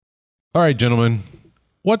All right, gentlemen.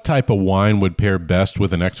 What type of wine would pair best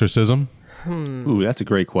with an exorcism? Ooh, that's a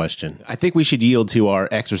great question. I think we should yield to our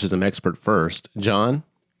exorcism expert first. John,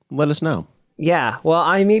 let us know. Yeah, well,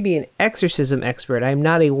 I may be an exorcism expert. I'm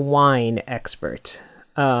not a wine expert.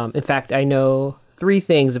 In fact, I know 3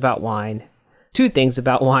 things about wine. 2 things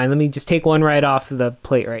about wine. Let me just take one right off the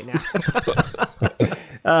plate right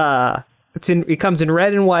now. It comes in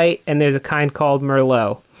red and white, and there's a kind called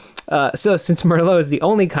Merlot. So since Merlot is the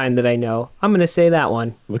only kind that I know, I'm going to say that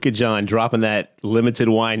one. Look at John dropping that limited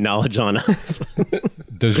wine knowledge on us.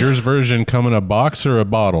 Does yours version come in a box or a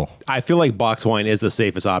bottle? I feel like box wine is the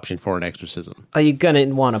safest option for an exorcism. Oh, you're going to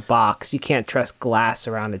want a box. You can't trust glass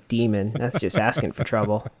around a demon. That's just asking for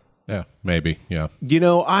trouble. Yeah, maybe, yeah.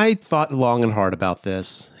 I thought long and hard about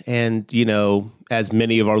this. And, as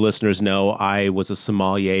many of our listeners know, I was a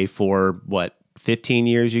sommelier for, 15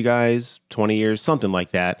 years, you guys? 20 years? Something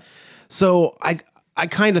like that. So I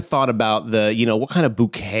kind of thought about what kind of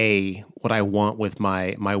bouquet would I want with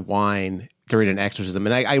my wine during an exorcism.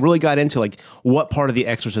 And I really got into what part of the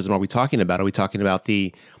exorcism are we talking about? Are we talking about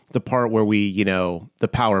the part where the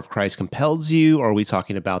power of Christ compels you? Or are we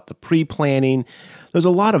talking about the pre-planning? There's a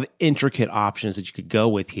lot of intricate options that you could go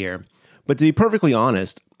with here. But to be perfectly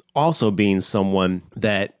honest, also being someone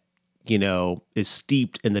that, is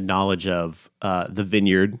steeped in the knowledge of the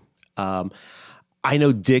vineyard, I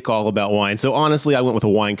know dick all about wine. So honestly, I went with a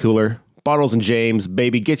wine cooler. Bottles and James,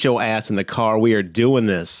 baby, get your ass in the car. We are doing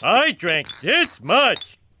this. I drank this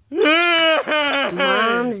much.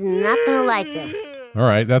 Mom's not gonna like this. All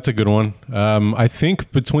right, that's a good one. I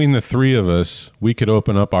think between the 3 of us, we could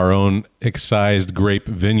open up our own excised grape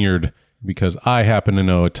vineyard because I happen to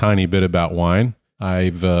know a tiny bit about wine.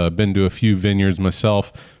 I've been to a few vineyards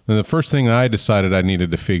myself. And the first thing I decided I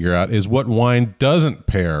needed to figure out is what wine doesn't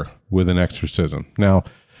pair with an exorcism. Now,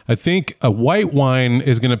 I think a white wine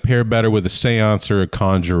is going to pair better with a seance or a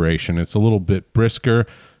conjuration. It's a little bit brisker.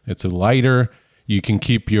 It's a lighter. You can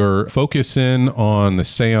keep your focus in on the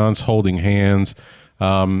seance, holding hands.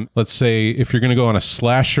 Let's say if you're going to go on a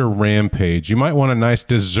slasher rampage, you might want a nice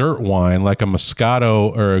dessert wine like a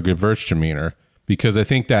Moscato or a Gewürztraminer, because I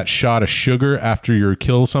think that shot of sugar after you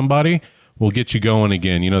kill somebody will get you going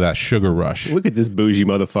again. That sugar rush. Look at this bougie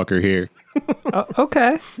motherfucker here.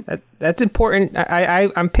 Okay. That's important.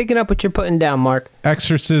 I'm picking up what you're putting down, Mark.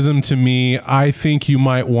 Exorcism to me, I think you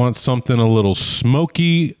might want something a little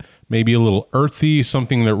smoky, maybe a little earthy,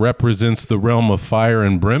 something that represents the realm of fire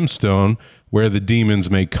and brimstone, where the demons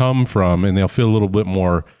may come from, and they'll feel a little bit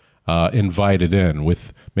more invited in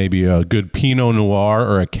with maybe a good Pinot Noir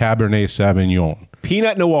or a Cabernet Sauvignon.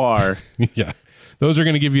 Pinot Noir. Yeah. Those are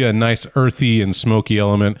going to give you a nice earthy and smoky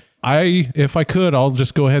element. If I could, I'll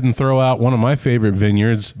just go ahead and throw out one of my favorite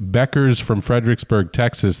vineyards, Becker's from Fredericksburg,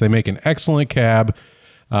 Texas. They make an excellent cab.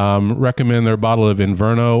 Recommend their bottle of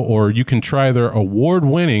Inverno, or you can try their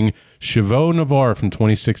award-winning Chivot Noir from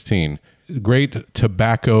 2016. Great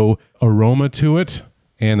tobacco aroma to it,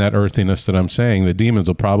 and that earthiness that I'm saying the demons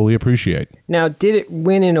will probably appreciate. Now, did it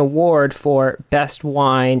win an award for best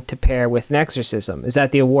wine to pair with an exorcism? Is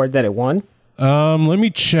that the award that it won? Let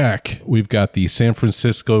me check. We've got the San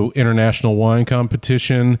Francisco International Wine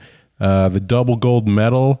Competition, the double gold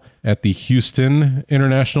medal at the Houston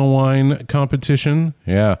International Wine Competition.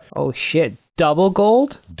 Yeah. Oh, shit. Double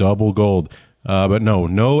gold? Double gold. But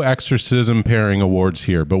no exorcism pairing awards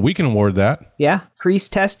here, but we can award that. Yeah.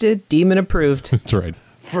 Priest tested, demon approved. That's right.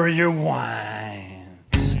 For your wine.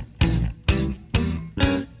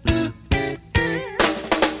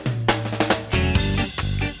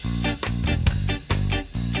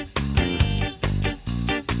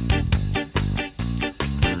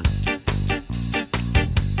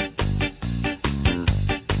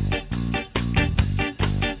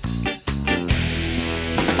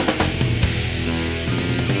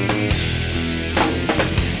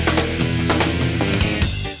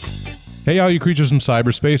 Hey, all you creatures from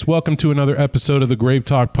cyberspace. Welcome to another episode of the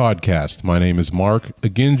GraveTalk podcast. My name is Mark.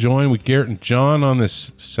 Again, joined with Garrett and John on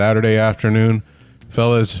this Saturday afternoon.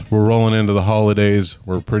 Fellas, we're rolling into the holidays.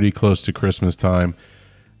 We're pretty close to Christmas time.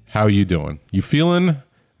 How you doing? You feeling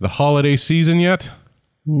the holiday season yet?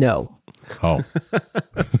 No. Oh.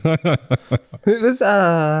 It was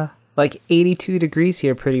like 82 degrees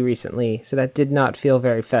here pretty recently, so that did not feel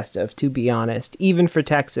very festive, to be honest. Even for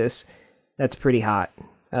Texas, that's pretty hot.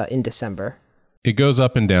 In December. It goes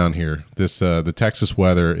up and down here. The Texas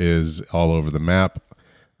weather is all over the map.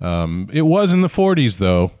 It was in the 40s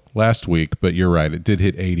though last week, but you're right. It did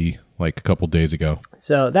hit 80 like a couple days ago.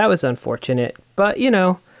 So that was unfortunate. But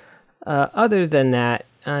other than that,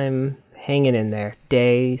 I'm hanging in there.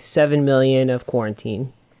 Day 7 million of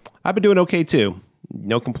quarantine. I've been doing okay too.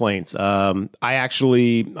 No complaints. I'm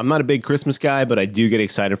not a big Christmas guy, but I do get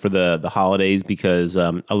excited for the holidays because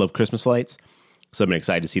I love Christmas lights. So I'm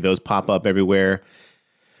excited to see those pop up everywhere.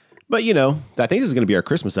 But, I think this is going to be our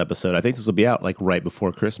Christmas episode. I think this will be out like right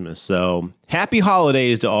before Christmas. So happy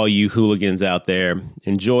holidays to all you hooligans out there.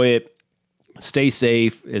 Enjoy it. Stay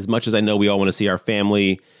safe. As much as I know we all want to see our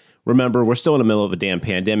family, remember, we're still in the middle of a damn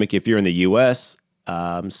pandemic if you're in the U.S.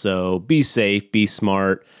 So be safe, be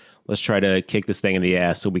smart. Let's try to kick this thing in the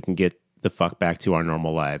ass so we can get the fuck back to our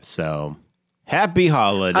normal lives. So happy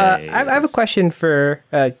holidays. I have a question for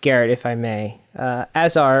Garrett, if I may.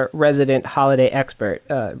 As our resident holiday expert,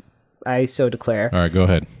 I so declare. All right, go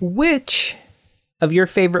ahead. Which of your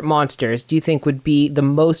favorite monsters do you think would be the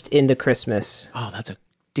most into Christmas? Oh, that's a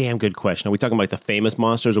damn good question. Are we talking about like the famous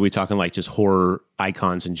monsters, or are we talking like just horror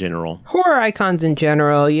icons in general? Horror icons in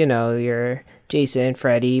general, your Jason,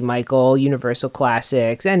 Freddy, Michael, Universal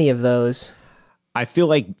Classics, any of those. I feel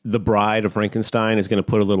like the Bride of Frankenstein is going to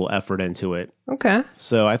put a little effort into it. Okay.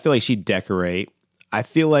 So I feel like she'd decorate. I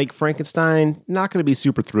feel like Frankenstein, not going to be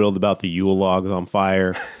super thrilled about the Yule logs on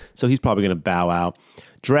fire. So he's probably going to bow out.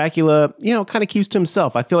 Dracula, kind of keeps to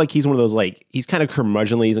himself. I feel like he's one of those, like, he's kind of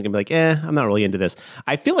curmudgeonly. He's going to be like, I'm not really into this.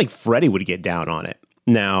 I feel like Freddy would get down on it.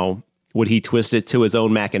 Now, would he twist it to his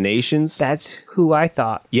own machinations? That's who I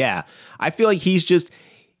thought. Yeah. I feel like he has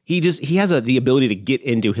the ability to get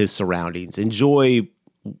into his surroundings, enjoy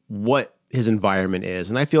what his environment is.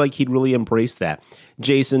 And I feel like he'd really embrace that.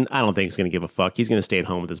 Jason, I don't think he's going to give a fuck. He's going to stay at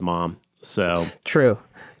home with his mom. So true.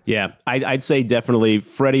 Yeah, I'd say definitely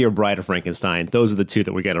Freddy or Bride of Frankenstein. Those are the two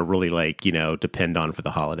that we got to really depend on for the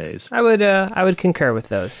holidays. I would concur with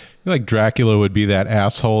those. I feel like Dracula would be that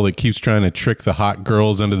asshole that keeps trying to trick the hot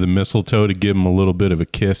girls under the mistletoe to give them a little bit of a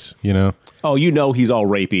kiss, Oh, he's all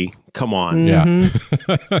rapey. Come on. Yeah.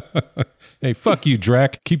 Hey, fuck you,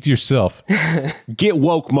 Drac. Keep to yourself. Get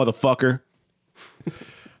woke, motherfucker.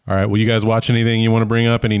 All right. Well, you guys watch anything you want to bring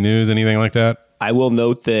up? Any news, anything like that? I will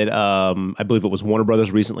note that I believe it was Warner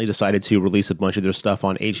Brothers recently decided to release a bunch of their stuff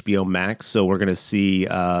on HBO Max. So we're going to see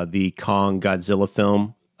the Kong Godzilla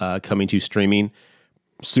film coming to streaming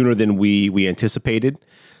sooner than we anticipated.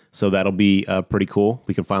 So that'll be pretty cool.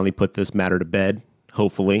 We can finally put this matter to bed,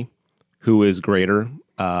 hopefully. Who is greater?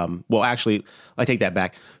 Well, actually, I take that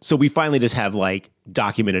back. So we finally just have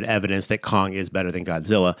documented evidence that Kong is better than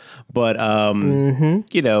Godzilla. But,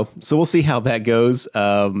 so we'll see how that goes.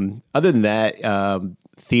 Other than that,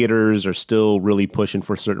 theaters are still really pushing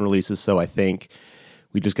for certain releases. So I think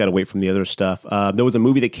we just got to wait from the other stuff. There was a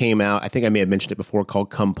movie that came out. I think I may have mentioned it before,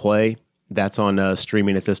 called Come Play. That's on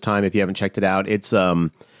streaming at this time. If you haven't checked it out, it's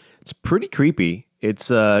pretty creepy. It's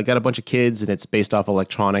got a bunch of kids and it's based off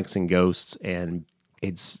electronics and ghosts, and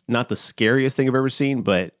it's not the scariest thing I've ever seen,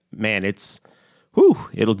 but man,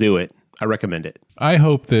 it'll do it. I recommend it. I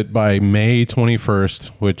hope that by May 21st,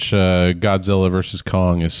 which Godzilla vs.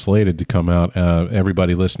 Kong is slated to come out,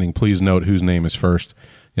 everybody listening, please note whose name is first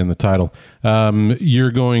in the title.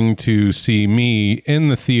 You're going to see me in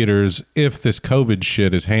the theaters if this COVID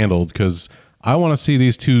shit is handled, because I want to see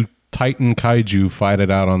these two Titan kaiju fight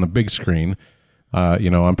it out on the big screen.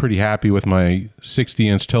 I'm pretty happy with my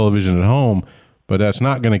 60-inch television at home, but that's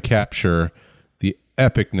not going to capture the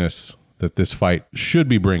epicness that this fight should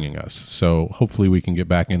be bringing us. So hopefully we can get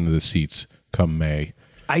back into the seats come May.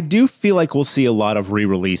 I do feel like we'll see a lot of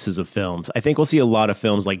re-releases of films. I think we'll see a lot of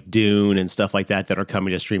films like Dune and stuff like that are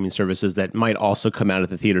coming to streaming services that might also come out at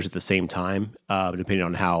the theaters at the same time, depending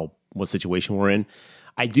on what situation we're in.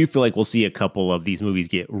 I do feel like we'll see a couple of these movies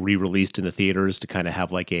get re-released in the theaters to kind of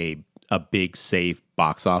have a big, safe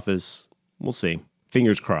box office. We'll see.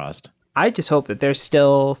 Fingers crossed. I just hope that there's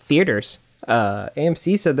still theaters.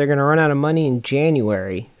 AMC said they're going to run out of money in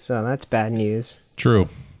January, so that's bad news. True.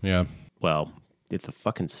 Yeah. Well, if the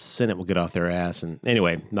fucking Senate will get off their ass, and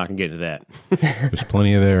anyway, not going to get into that. There's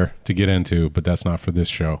plenty of there to get into, but that's not for this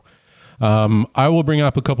show. I will bring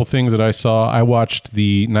up a couple things that I saw. I watched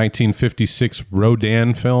the 1956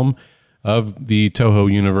 Rodan film of the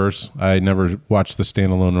Toho universe. I never watched the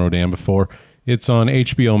standalone Rodan before. It's on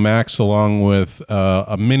HBO Max along with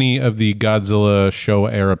a mini of the Godzilla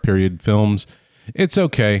Showa era period films. It's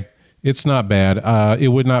okay. It's not bad. It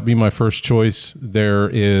would not be my first choice.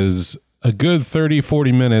 There is a good 30,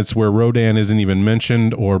 40 minutes where Rodan isn't even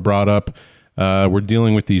mentioned or brought up. We're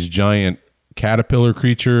dealing with these giant caterpillar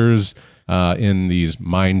creatures in these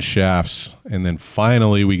mine shafts. And then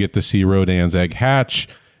finally we get to see Rodan's egg hatch.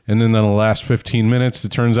 And then in the last 15 minutes,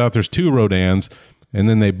 it turns out there's two Rodans. And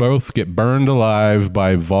then they both get burned alive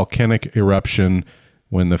by volcanic eruption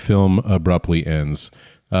when the film abruptly ends.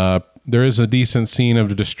 There is a decent scene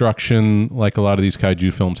of destruction like a lot of these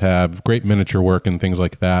kaiju films have, great miniature work and things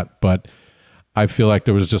like that, but I feel like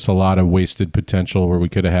there was just a lot of wasted potential where we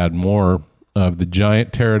could have had more of the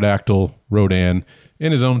giant pterodactyl Rodan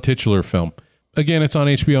in his own titular film. Again, it's on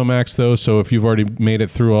HBO Max though, so if you've already made it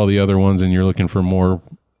through all the other ones and you're looking for more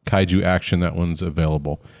kaiju action, that one's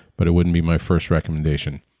available, but it wouldn't be my first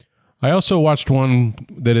recommendation. I also watched one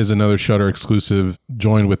that is another Shudder exclusive,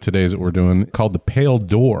 joined with today's that we're doing, called The Pale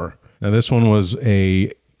Door. Now, this one was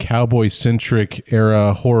a cowboy-centric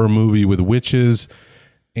era horror movie with witches,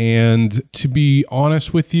 and to be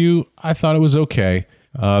honest with you, I thought it was okay.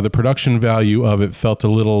 The production value of it felt a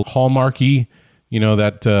little Hallmarky,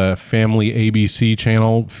 that family ABC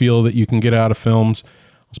channel feel that you can get out of films.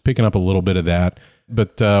 I was picking up a little bit of that.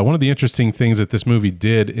 But one of the interesting things that this movie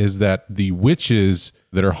did is that the witches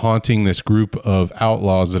that are haunting this group of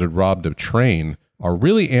outlaws that had robbed a train are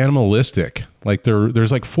really animalistic. Like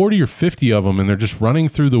there's like 40 or 50 of them, and they're just running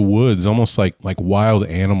through the woods almost like wild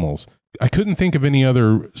animals. I couldn't think of any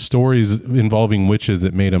other stories involving witches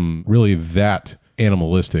that made them really that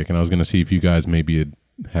animalistic. And I was going to see if you guys maybe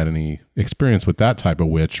had any experience with that type of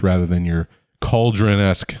witch rather than your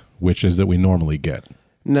cauldron-esque witches that we normally get.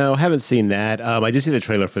 No, haven't seen that. I did see the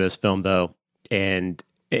trailer for this film though, and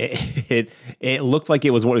it looked like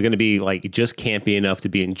it was going to be like just campy enough to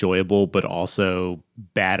be enjoyable, but also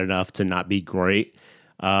bad enough to not be great.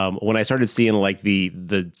 When I started seeing like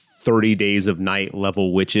the 30 Days of Night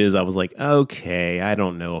level witches, I was like, okay, I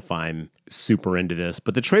don't know if I'm super into this,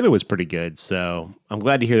 but the trailer was pretty good, so I'm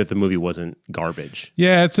glad to hear that the movie wasn't garbage.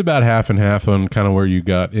 Yeah, it's about half and half on kind of where you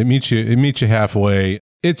got it. Meets you halfway.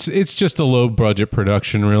 It's just a low budget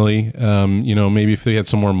production, really. Maybe if they had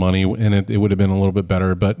some more money in it, it would have been a little bit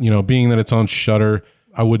better. But being that it's on Shudder,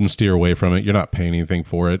 I wouldn't steer away from it. You're not paying anything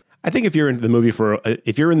for it. I think if you're in the mood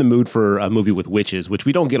for a movie with witches, which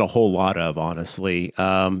we don't get a whole lot of, honestly,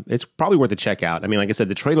 it's probably worth a check out. I mean, like I said,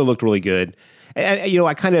 the trailer looked really good. And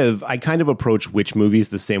I kind of approach witch movies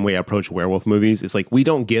the same way I approach werewolf movies. It's like we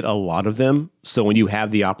don't get a lot of them, so when you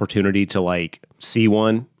have the opportunity to like see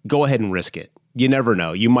one, go ahead and risk it. You never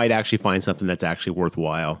know. You might actually find something that's actually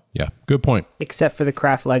worthwhile. Yeah, good point. Except for the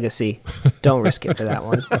Craft Legacy. Don't risk it for that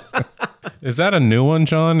one. Is that a new one,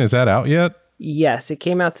 John? Is that out yet? Yes, it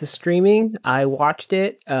came out to streaming. I watched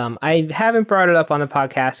it. I haven't brought it up on the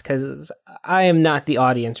podcast because I am not the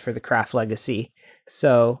audience for the Craft Legacy.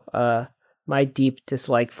 So my deep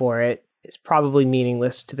dislike for it is probably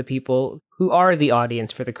meaningless to the people who are the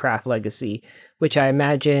audience for the Craft Legacy, which I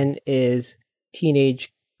imagine is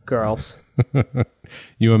teenage girls.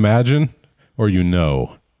 You imagine or you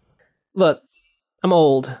know? Look, I'm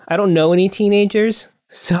old. I don't know any teenagers.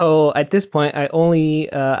 So at this point, I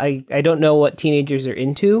only I don't know what teenagers are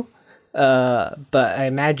into, but I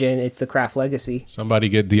imagine it's the Craft Legacy. Somebody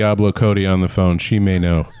get Diablo Cody on the phone. She may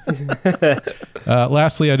know.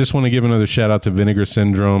 Lastly, I just want to give another shout out to Vinegar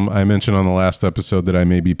Syndrome. I mentioned on the last episode that I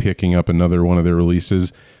may be picking up another one of their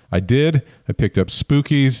releases. I did. I picked up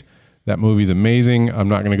Spookies. That movie's amazing. I'm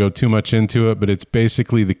not going to go too much into it, but it's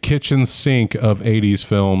basically the kitchen sink of 80s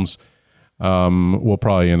films. We'll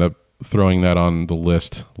probably end up throwing that on the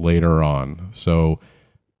list later on. So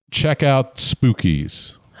check out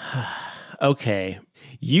Spookies. Okay.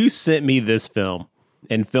 You sent me this film,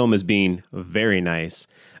 and film is being very nice.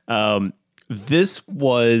 This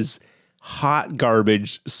was hot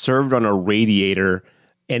garbage served on a radiator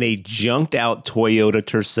in a junked out Toyota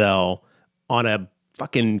Tercel on a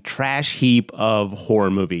fucking trash heap of horror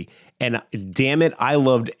movie. And damn it, I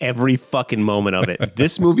loved every fucking moment of it.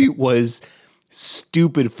 This movie was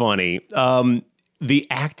stupid funny. The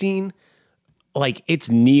acting, like, it's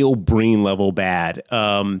Neil Breen level bad.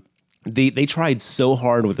 They tried so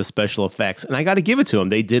hard with the special effects, and I got to give it to them.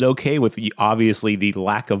 They did okay with obviously the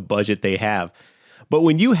lack of budget they have. But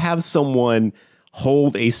when you have someone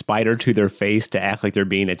hold a spider to their face to act like they're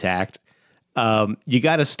being attacked, you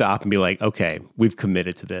got to stop and be like, okay, we've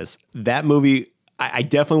committed to this. That movie, I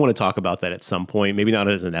definitely want to talk about that at some point. Maybe not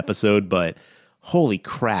as an episode, but holy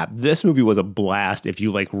crap, this movie was a blast if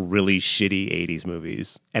you like really shitty 80s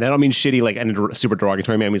movies. And I don't mean shitty like in a super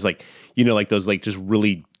derogatory manner. I mean, like, like those like just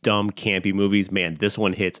really dumb, campy movies. Man, this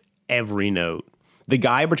one hits every note. The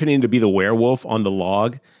guy pretending to be the werewolf on the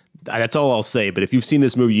log, that's all I'll say. But if you've seen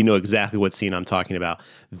this movie, you know exactly what scene I'm talking about.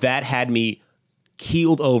 That had me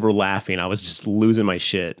keeled over laughing. I was just losing my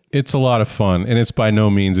shit. It's a lot of fun, and it's by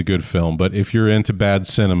no means a good film. But if you're into bad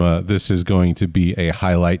cinema, this is going to be a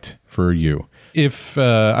highlight for you. If,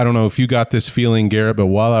 I don't know if you got this feeling, Garrett, but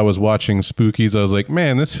while I was watching Spookies, I was like,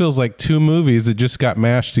 man, this feels like two movies that just got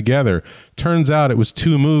mashed together. Turns out it was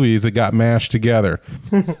two movies that got mashed together.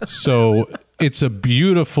 So it's a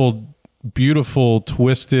beautiful beautiful,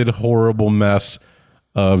 twisted, horrible mess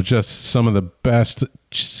of just some of the best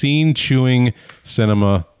scene-chewing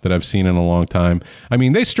cinema that I've seen in a long time. I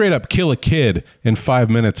mean, they straight up kill a kid in 5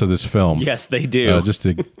 minutes of this film. Yes, they do. Just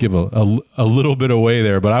to give a little bit away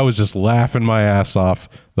there, but I was just laughing my ass off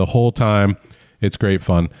the whole time. It's great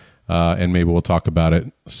fun, and maybe we'll talk about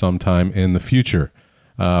it sometime in the future.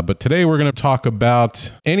 But today we're going to talk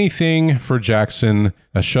about anything for Jackson,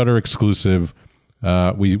 a Shudder exclusive.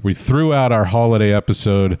 We threw out our holiday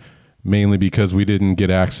episode mainly because we didn't get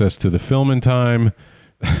access to the film in time.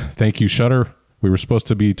 Thank you, Shudder. We were supposed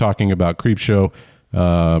to be talking about Creepshow,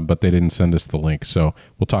 but they didn't send us the link. So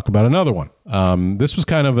we'll talk about another one. This was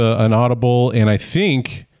kind of an audible, and I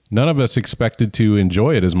think none of us expected to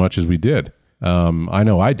enjoy it as much as we did. I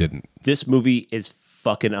know I didn't. This movie is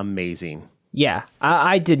fucking amazing. Yeah,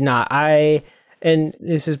 I did not. And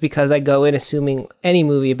this is because I go in assuming any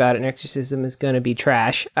movie about an exorcism is going to be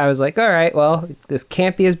trash. I was like, all right, well, this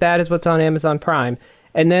can't be as bad as what's on Amazon Prime.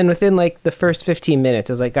 And then within like the first 15 minutes,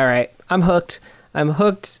 I was like, all right, I'm hooked.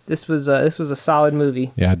 This was a solid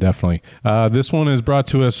movie. Yeah, definitely. This one is brought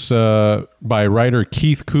to us by writer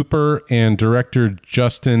Keith Cooper and director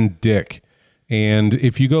Justin Dick. And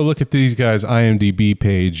if you go look at these guys' IMDb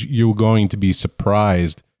page, you're going to be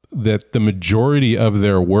surprised that the majority of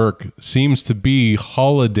their work seems to be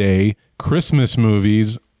holiday Christmas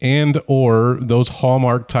movies and or those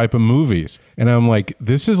Hallmark type of movies. And I'm like,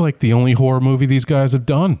 this is like the only horror movie these guys have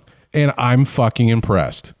done. And I'm fucking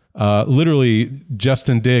impressed. Literally,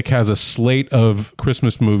 Justin Dick has a slate of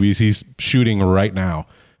Christmas movies he's shooting right now.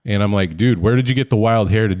 And I'm like, dude, where did you get the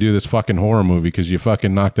wild hair to do this fucking horror movie? Because you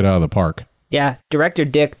fucking knocked it out of the park. Yeah, director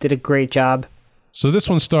Dick did a great job. So this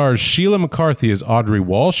one stars Sheila McCarthy as Audrey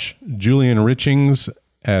Walsh, Julian Richings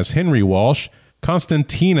as Henry Walsh,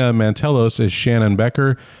 Constantina Mantelos as Shannon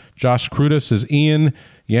Becker, Josh Crudis as Ian,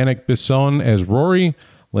 Yannick Bisson as Rory,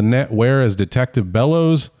 Lynette Ware as Detective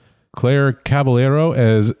Bellows, Claire Caballero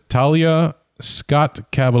as Talia,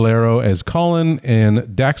 Scott Caballero as Colin, and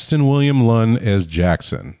Daxton William Lunn as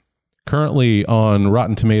Jackson. Currently on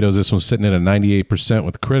Rotten Tomatoes, this one's sitting at a 98%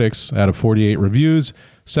 with critics out of 48 reviews,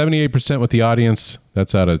 78% with the audience.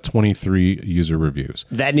 That's out of 23 user reviews.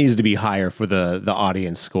 That needs to be higher for the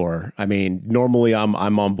audience score. I mean, normally I'm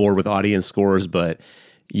on board with audience scores, but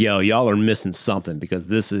y'all are missing something because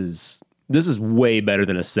this is way better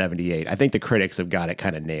than a 78. I think the critics have got it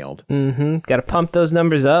kind of nailed. Mm-hmm. Got to pump those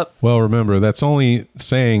numbers up. Well, remember, that's only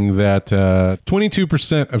saying that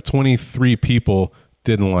 22% of 23 people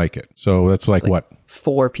didn't like it. So that's like what?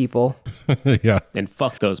 4 people. Yeah. And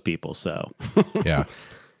fuck those people, so. Yeah.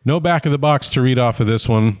 No back of the box to read off of this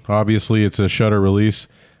one. Obviously, it's a Shudder release.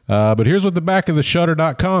 But here's what the back of the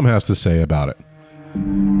Shudder.com has to say about it.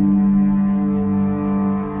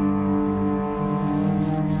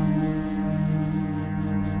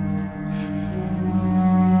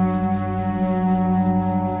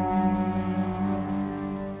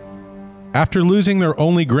 After losing their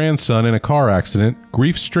only grandson in a car accident,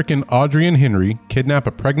 grief-stricken Audrey and Henry kidnap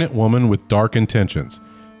a pregnant woman with dark intentions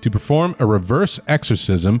to perform a reverse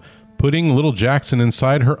exorcism, putting little Jackson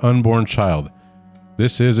inside her unborn child.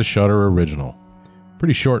 This is a Shudder original.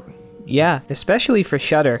 Pretty short. Yeah, especially for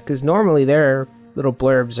Shudder, because normally their little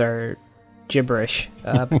blurbs are gibberish.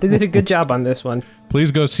 But they did a good job on this one. Please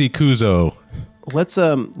go see Kuzo. Let's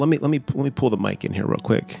let me pull the mic in here real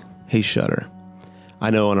quick. Hey, Shudder. I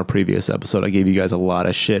know on a previous episode I gave you guys a lot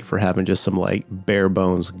of shit for having just some like bare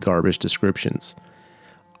bones garbage descriptions.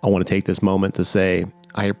 I want to take this moment to say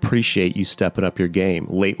I appreciate you stepping up your game.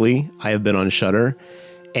 Lately, I have been on Shudder,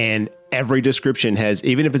 and every description has,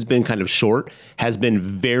 even if it's been kind of short, has been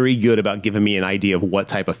very good about giving me an idea of what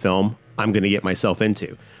type of film I'm going to get myself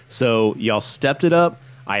into. So y'all stepped it up.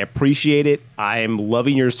 I appreciate it. I'm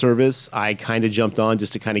loving your service. I kind of jumped on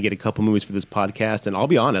just to kind of get a couple movies for this podcast, and I'll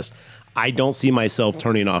be honest, I don't see myself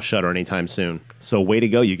turning off Shudder anytime soon. So way to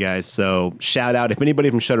go, you guys. So shout out. If anybody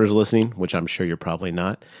from Shudder is listening, which I'm sure you're probably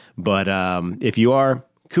not, but if you are,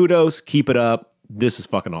 kudos, keep it up. This is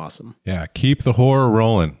fucking awesome. Yeah, keep the horror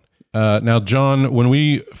rolling. Now, John, when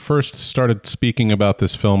we first started speaking about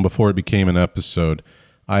this film before it became an episode,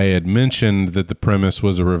 I had mentioned that the premise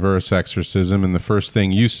was a reverse exorcism, and the first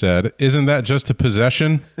thing you said, isn't that just a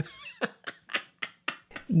possession?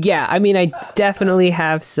 Yeah, I mean, I definitely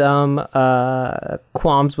have some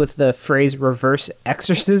qualms with the phrase reverse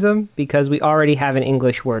exorcism because we already have an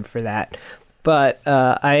English word for that. But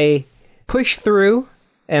I pushed through,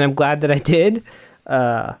 and I'm glad that I did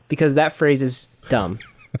because that phrase is dumb.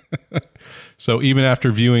 So even after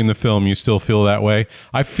viewing the film, you still feel that way?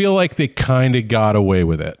 I feel like they kind of got away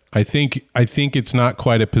with it. I think it's not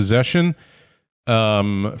quite a possession.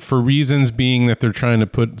 For reasons being that they're trying to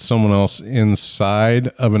put someone else inside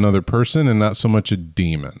of another person and not so much a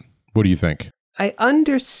demon. What do you think? I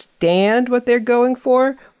understand what they're going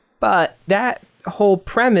for, but that whole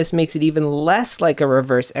premise makes it even less like a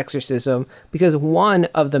reverse exorcism, because one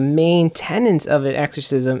of the main tenets of an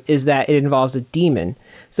exorcism is that it involves a demon.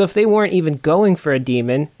 So if they weren't even going for a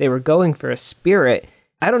demon, they were going for a spirit.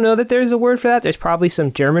 I don't know that there's a word for that. There's probably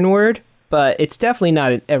some German word, but it's definitely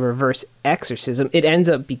not a reverse exorcism. It ends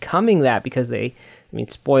up becoming that because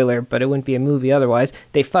spoiler, but it wouldn't be a movie otherwise.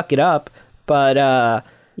 They fuck it up, but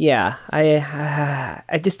yeah,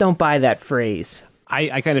 I just don't buy that phrase.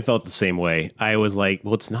 I kind of felt the same way. I was like,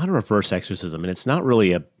 well, it's not a reverse exorcism, and it's not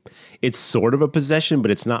really it's sort of a possession, but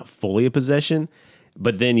it's not fully a possession.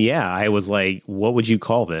 But then, yeah, I was like, what would you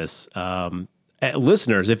call this?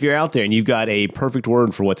 Listeners, if you're out there and you've got a perfect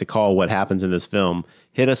word for what to call what happens in this film,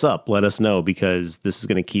 hit us up. Let us know, because this is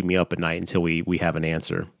going to keep me up at night until we have an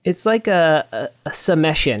answer. It's like a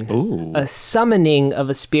summation, a summoning of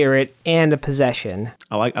a spirit and a possession.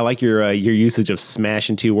 I like your usage of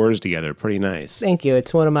smashing two words together. Pretty nice. Thank you.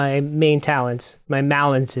 It's one of my main talents, my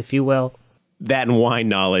malins, if you will. That and wine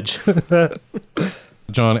knowledge.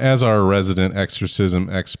 John, as our resident exorcism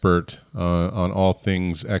expert on all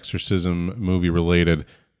things exorcism movie related,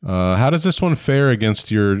 how does this one fare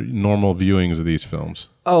against your normal viewings of these films?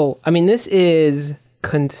 Oh, I mean, this is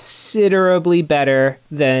considerably better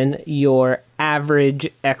than your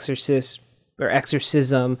average exorcism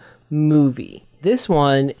movie. This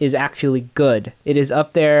one is actually good. It is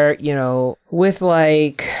up there, with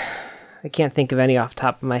I can't think of any off the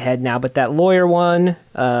top of my head now, but that lawyer one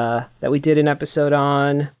that we did an episode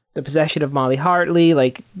on, The Possession of Molly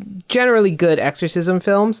Hartley, generally good exorcism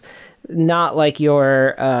films, not like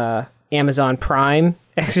your Amazon Prime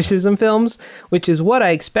exorcism films, which is what I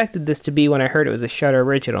expected this to be when I heard it was a Shudder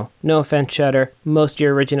original. No offense, Shudder. Most of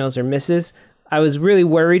your originals are misses. I was really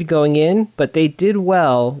worried going in, but they did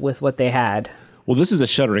well with what they had. Well, this is a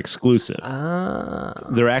Shudder exclusive.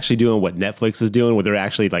 They're actually doing what Netflix is doing, where they're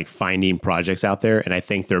actually finding projects out there, and I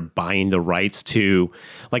think they're buying the rights to,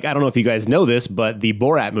 I don't know if you guys know this, but the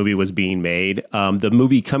Borat movie was being made. The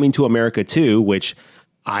movie Coming to America 2, which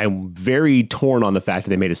I'm very torn on the fact that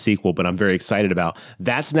they made a sequel, but I'm very excited about.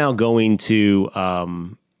 That's now going to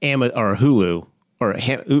Hulu. Or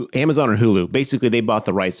Amazon or Hulu. Basically, they bought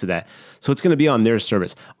the rights to that. So it's going to be on their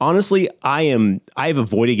service. Honestly, I've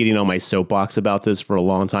avoided getting on my soapbox about this for a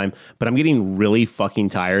long time, but I'm getting really fucking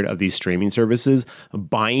tired of these streaming services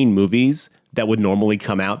buying movies that would normally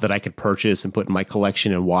come out that I could purchase and put in my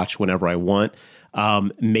collection and watch whenever I want,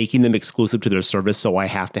 making them exclusive to their service, so I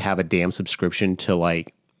have to have a damn subscription to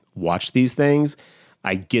watch these things.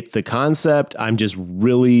 I get the concept. I'm just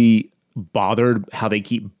really bothered how they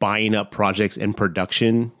keep buying up projects in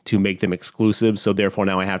production to make them exclusive. So therefore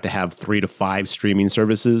now I have to have 3 to 5 streaming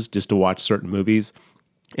services just to watch certain movies.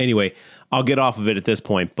 Anyway, I'll get off of it at this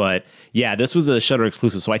point, but yeah, this was a Shudder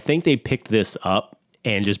exclusive. So I think they picked this up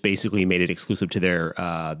and just basically made it exclusive to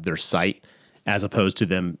their site, as opposed to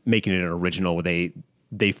them making it an original where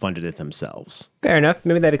they funded it themselves. Fair enough.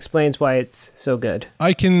 Maybe that explains why it's so good.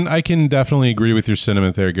 I can definitely agree with your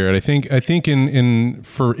sentiment there, Garrett. I think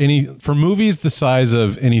for movies the size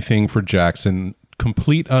of anything for Jackson,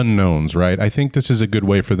 complete unknowns, right? I think this is a good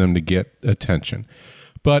way for them to get attention.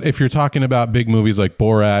 But if you're talking about big movies like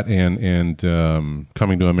Borat and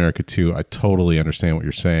Coming to America 2, I totally understand what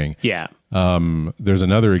you're saying. Yeah. There's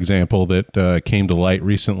another example that came to light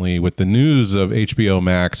recently with the news of HBO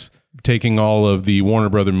Max taking all of the Warner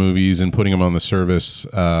Brother movies and putting them on the service.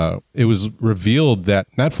 It was revealed that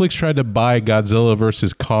Netflix tried to buy Godzilla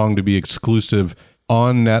vs. Kong to be exclusive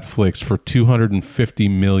on Netflix for $250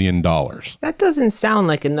 million. That doesn't sound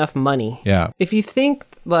like enough money. Yeah. If you think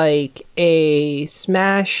a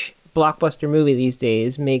smash blockbuster movie these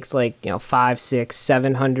days makes $500, $600,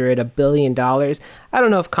 $700, $1 billion. I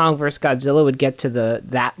don't know if Kong vs. Godzilla would get to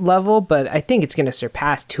that level, but I think it's going to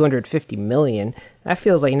surpass $250 million. That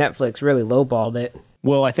feels like Netflix really lowballed it.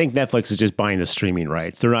 Well, I think Netflix is just buying the streaming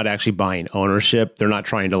rights. They're not actually buying ownership. They're not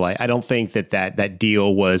trying to I don't think that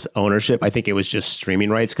deal was ownership. I think it was just streaming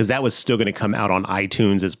rights, because that was still going to come out on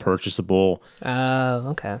iTunes as purchasable. Oh,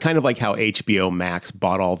 okay. Kind of like how HBO Max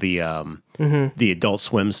bought all the Adult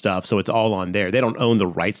Swim stuff. So it's all on there. They don't own the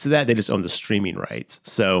rights to that. They just own the streaming rights.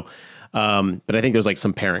 So, but I think there's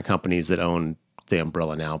some parent companies that own the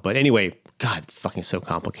umbrella now. But anyway, God, fucking so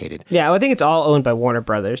complicated. Yeah, well, I think it's all owned by Warner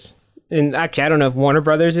Brothers. And actually, I don't know if Warner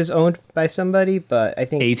Brothers is owned by somebody, but I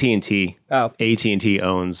think AT&T. Oh, AT&T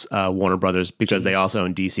owns Warner Brothers because they also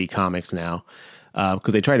own DC Comics now.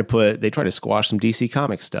 Because they try to squash some DC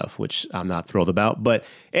Comics stuff, which I'm not thrilled about. But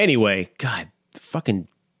anyway, God, fucking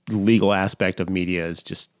legal aspect of media is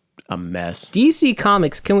just a mess. DC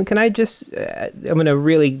Comics, can I just, I'm going to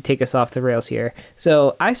really take us off the rails here.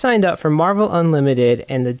 So I signed up for Marvel Unlimited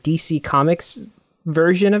and the DC Comics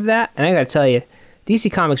version of that. And I got to tell you,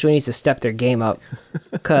 DC Comics really needs to step their game up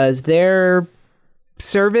because their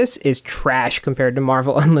service is trash compared to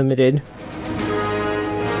Marvel Unlimited.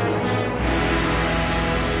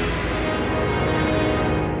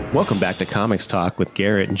 Welcome back to Comics Talk with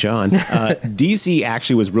Garrett and John. DC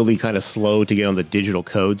actually was really kind of slow to get on the digital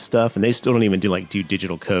code stuff, and they still don't even do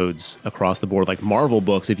digital codes across the board. Like Marvel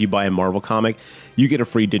books, if you buy a Marvel comic, you get a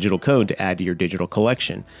free digital code to add to your digital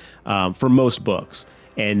collection for most books.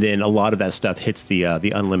 And then a lot of that stuff hits the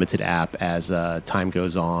Unlimited app as time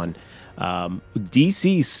goes on.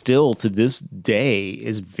 DC still to this day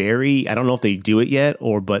is very, I don't know if they do it yet,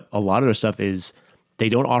 but a lot of their stuff is, they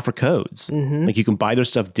don't offer codes. Mm-hmm. Like you can buy their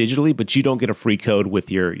stuff digitally, but you don't get a free code with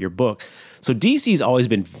your book. So DC's always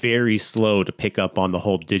been very slow to pick up on the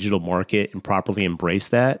whole digital market and properly embrace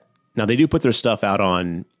that. Now they do put their stuff out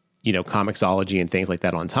on, Comixology and things like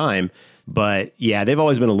that on time. But yeah, they've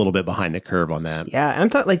always been a little bit behind the curve on that. Yeah, I'm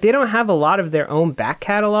talking they don't have a lot of their own back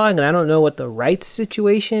catalog, and I don't know what the rights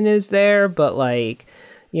situation is there. But I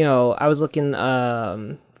was looking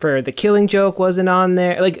for The Killing Joke wasn't on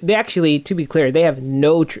there. They actually, to be clear, they have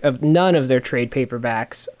none of their trade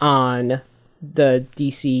paperbacks on the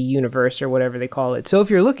DC universe or whatever they call it. So if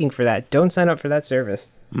you're looking for that, don't sign up for that service.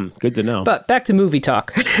 Good to know. But back to movie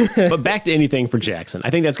talk. But back to anything for Jackson. I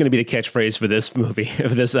think that's going to be the catchphrase for this movie,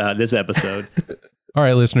 of this episode. All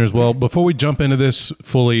right, listeners. Well, before we jump into this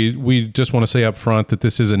fully, we just want to say up front that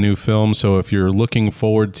this is a new film. So if you're looking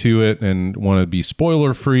forward to it and want to be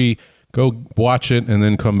spoiler free, go watch it and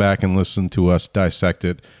then come back and listen to us dissect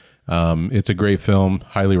it. It's a great film.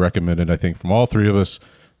 Highly recommended, I think, from all three of us.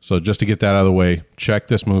 So just to get that out of the way, check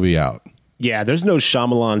this movie out. Yeah, there's no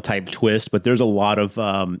Shyamalan type twist, but there's a lot of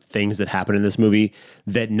things that happen in this movie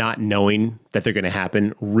that not knowing that they're going to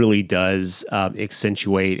happen really does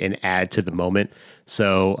accentuate and add to the moment.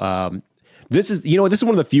 So this is one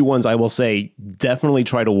of the few ones I will say, definitely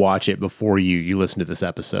try to watch it before you listen to this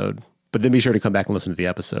episode. But then be sure to come back and listen to the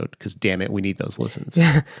episode because, damn it, we need those listens.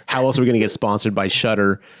 How else are we going to get sponsored by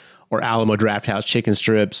Shudder or Alamo Drafthouse Chicken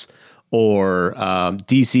Strips or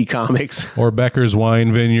DC Comics? Or Becker's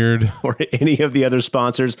Wine Vineyard. Or any of the other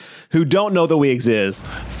sponsors who don't know that we exist.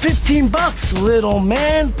 $15, little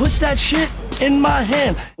man. Put that shit in my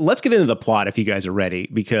hand. Let's get into the plot if you guys are ready,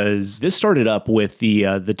 because this started up with the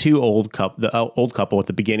old couple at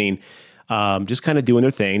the beginning. Just kind of doing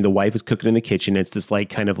their thing. The wife is cooking in the kitchen. It's this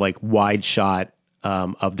kind of wide shot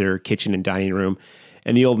of their kitchen and dining room.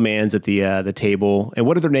 And the old man's at the table. And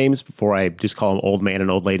what are their names before I just call them old man and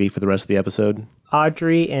old lady for the rest of the episode?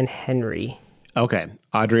 Audrey and Henry. Okay,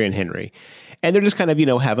 Audrey and Henry. And they're just kind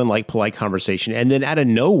of, having polite conversation. And then out of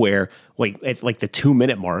nowhere, at the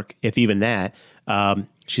 2-minute mark, if even that,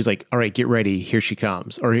 she's like, all right, get ready. Here she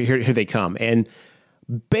comes. Or here they come. And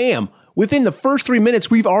bam. Within the first 3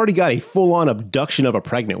 minutes, we've already got a full-on abduction of a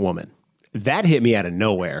pregnant woman. That hit me out of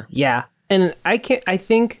nowhere. Yeah. And I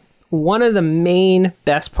think one of the main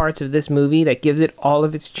best parts of this movie that gives it all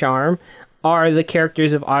of its charm are the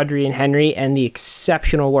characters of Audrey and Henry and the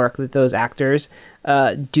exceptional work that those actors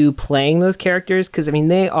do playing those characters. Because,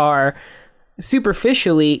 they are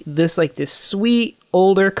superficially this sweet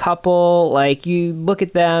older couple. You look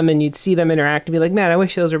at them and you'd see them interact and be like, man, I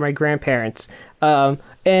wish those were my grandparents.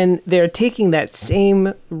 And they're taking that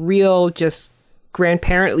same real, just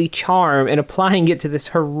grandparently charm and applying it to this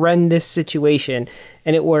horrendous situation.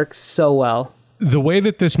 And it works so well. The way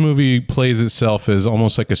that this movie plays itself is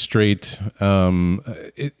almost like a straight,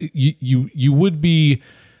 you would be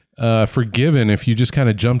forgiven if you just kind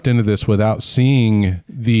of jumped into this without seeing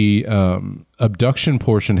the abduction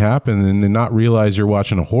portion happen and then not realize you're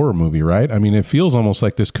watching a horror movie, right? It feels almost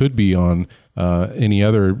like this could be on any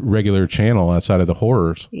other regular channel outside of the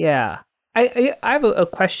horrors. Yeah. I have a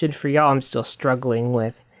question for y'all I'm still struggling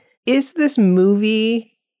with. Is this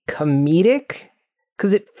movie comedic?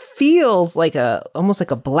 Because it feels almost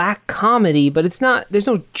like a black comedy, but it's not, there's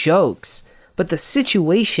no jokes. But the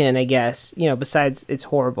situation, I guess, besides its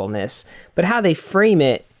horribleness, but how they frame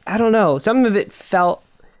it, I don't know. Some of it felt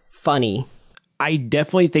funny. I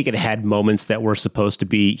definitely think it had moments that were supposed to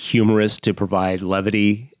be humorous to provide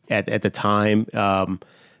levity at the time.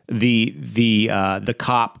 The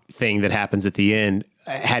cop thing that happens at the end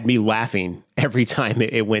had me laughing every time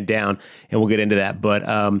it went down, and we'll get into that. But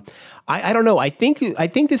I don't know. I think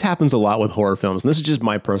this happens a lot with horror films, and this is just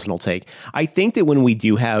my personal take. I think that when we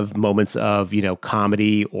do have moments of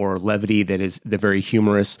comedy or levity that is very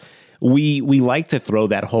humorous, we like to throw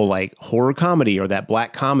that whole like horror comedy or that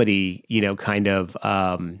black comedy, kind of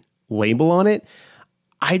label on it.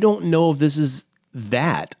 I don't know if this is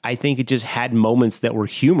that. I think it just had moments that were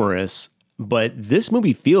humorous, but this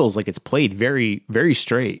movie feels like it's played very, very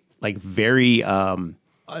straight, like very,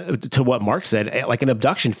 to what Mark said, like an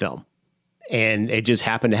abduction film. And it just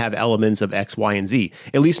happened to have elements of X, Y, and Z,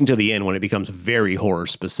 at least until the end when it becomes very horror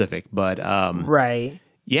specific. But right.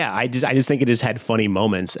 Yeah, I just think it just had funny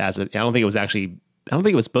moments I don't think it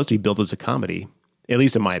was supposed to be built as a comedy, at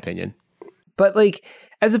least in my opinion. But like,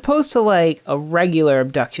 as opposed to like a regular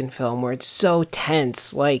abduction film where it's so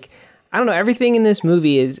tense, like, I don't know, everything in this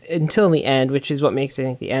movie is, until the end, which is what makes, I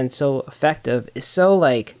think, the end so effective, is so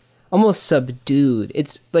like almost subdued.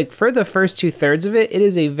 It's like for the first 2/3 of it, it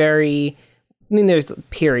is a very, I mean, there's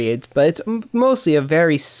periods, but it's mostly a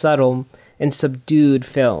very subtle and subdued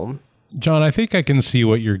film. John, I think I can see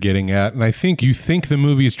what you're getting at, and I think you think the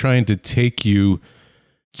movie is trying to take you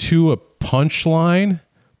to a punchline,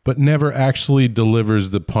 but never actually delivers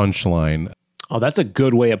the punchline. Oh, that's a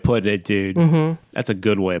good way of putting it, dude. Mm-hmm. That's a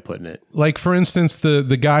good way of putting it. Like, for instance, the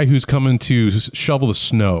guy who's coming to shovel the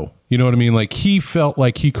snow. You know what I mean? Like, he felt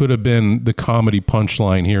like he could have been the comedy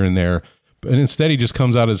punchline here and there, but instead he just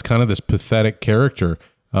comes out as kind of this pathetic character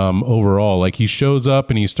overall. Like, he shows up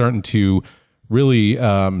and he's starting to really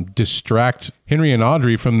distract Henry and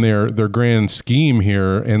Audrey from their grand scheme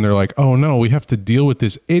here, and they're like, oh no, we have to deal with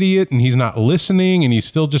this idiot, and he's not listening, and he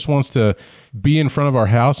still just wants to be in front of our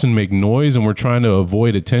house and make noise, and we're trying to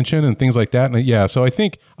avoid attention and things like that. And yeah, so I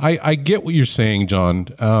think I get what you're saying,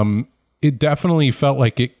 John. It definitely felt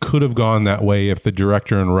like it could have gone that way if the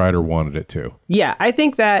director and writer wanted it to. Yeah, I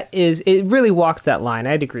think it really walks that line.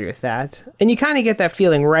 I'd agree with that. And you kind of get that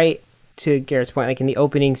feeling right to Garrett's point, like in the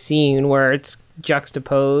opening scene where it's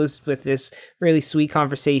juxtaposed with this really sweet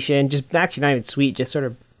conversation, just actually not even sweet, just sort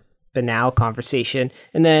of banal conversation,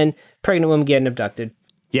 and then pregnant woman getting abducted.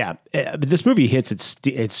 Yeah, but this movie hits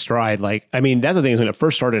its stride. Like, I mean, that's the thing is when it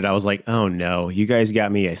first started, I was like, oh no, you guys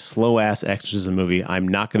got me a slow ass exorcism movie. I'm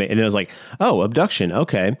not gonna. And then I was like, oh, abduction,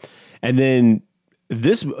 okay. And then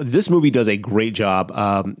this movie does a great job.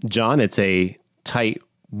 John, it's a tight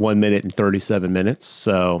 1 minute and 37 minutes.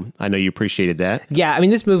 So I know you appreciated that. Yeah, I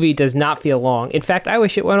mean, this movie does not feel long. In fact, I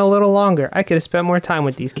wish it went a little longer. I could have spent more time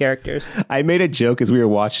with these characters. I made a joke as we were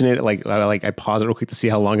watching it. I paused it real quick to see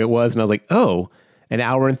how long it was. And I was like, oh, an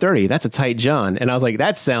hour and 30. That's a tight John. And I was like,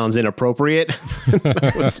 that sounds inappropriate.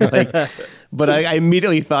 I was like, but I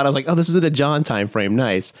immediately thought, I was like, oh, this isn't a John time frame.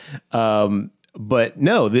 Nice. But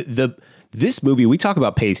no, this movie, we talk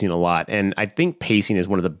about pacing a lot, and I think pacing is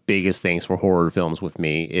one of the biggest things for horror films with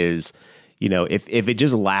me is, if it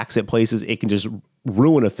just lacks at places, it can just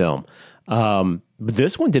ruin a film. But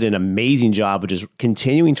this one did an amazing job of just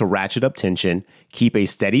continuing to ratchet up tension, keep a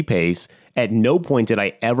steady pace. At no point did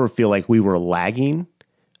I ever feel like we were lagging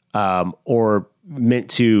or meant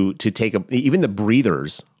to take even the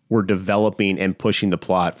breathers were developing and pushing the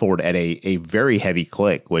plot forward at a very heavy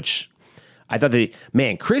click, which I thought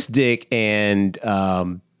Chris Dick and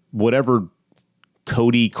whatever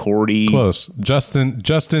Cordy. Close.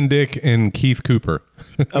 Justin Dick and Keith Cooper.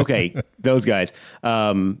 Okay, those guys.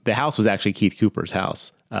 The house was actually Keith Cooper's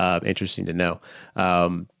house. Interesting to know.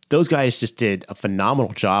 Those guys just did a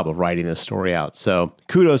phenomenal job of writing this story out. So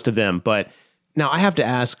kudos to them. But now I have to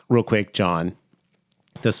ask real quick, John,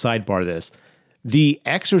 to sidebar this. The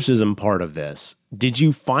exorcism part of this, did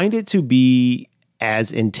you find it to be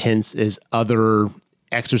as intense as other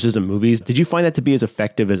exorcism movies? Did you find that to be as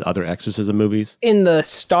effective as other exorcism movies? In the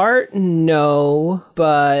start, no,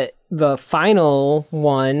 but the final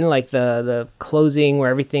one, like the closing where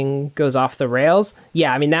everything goes off the rails,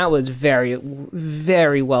 yeah, I mean, that was very,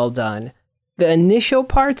 very well done. The initial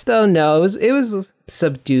parts, though, no, it was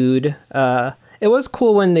subdued. It was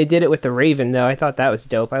cool when they did it with the Raven, though. I thought that was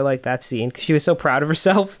dope. I liked that scene because she was so proud of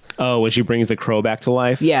herself. Oh, when she brings the crow back to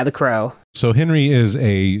life? Yeah, the crow. So Henry is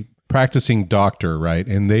a practicing doctor, right?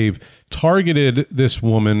 And they've targeted this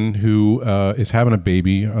woman who is having a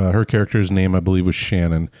baby. Her character's name, I believe, was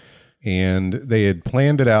Shannon. And they had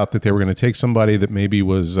planned it out that they were going to take somebody that maybe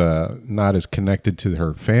was not as connected to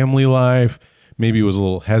her family life, maybe was a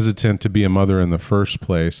little hesitant to be a mother in the first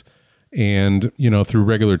place. And, through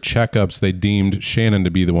regular checkups, they deemed Shannon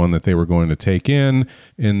to be the one that they were going to take in,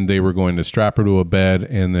 and they were going to strap her to a bed.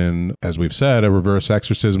 And then, as we've said, a reverse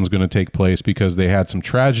exorcism is going to take place because they had some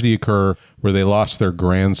tragedy occur where they lost their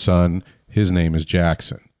grandson. His name is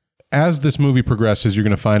Jackson. As this movie progresses, you're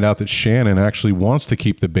going to find out that Shannon actually wants to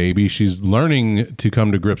keep the baby. She's learning to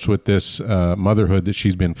come to grips with this motherhood that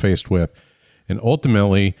she's been faced with. And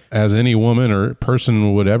ultimately, as any woman or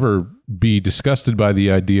person would ever be disgusted by the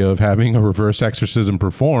idea of having a reverse exorcism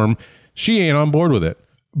performed, she ain't on board with it.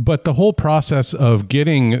 But the whole process of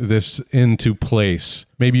getting this into place,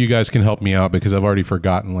 maybe you guys can help me out because I've already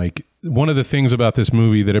forgotten. Like, one of the things about this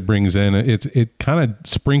movie that it brings in, it kind of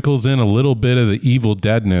sprinkles in a little bit of the Evil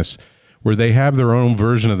Deadness, where they have their own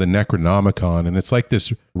version of the Necronomicon, and it's like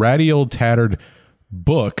this ratty old tattered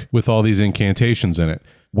book with all these incantations in it.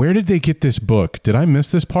 Where did they get this book? Did I miss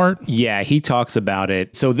this part? Yeah, he talks about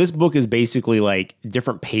it. So this book is basically like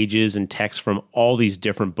different pages and text from all these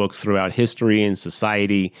different books throughout history and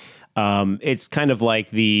society. It's kind of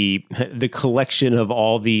like the collection of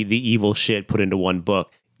all the evil shit put into one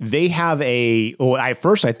book. They have at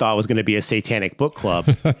first I thought it was going to be a satanic book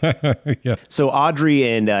club. Yeah. So Audrey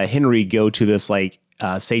and Henry go to this like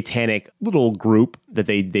satanic little group that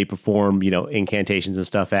they perform, incantations and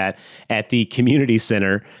stuff at the community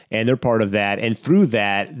center, and they're part of that. And through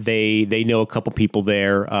that, they know a couple people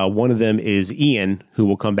there. One of them is Ian, who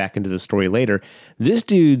will come back into the story later. This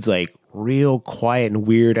dude's like real quiet and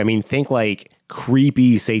weird. I mean, think like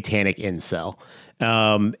creepy satanic incel.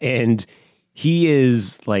 And he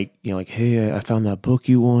is like, hey, I found that book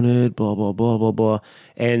you wanted, blah, blah, blah, blah, blah.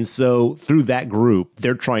 And so through that group,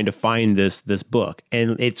 they're trying to find this book.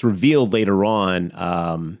 And it's revealed later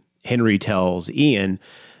on, Henry tells Ian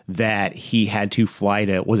that he had to fly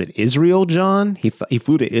to, was it Israel, John? He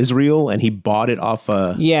flew to Israel and he bought it off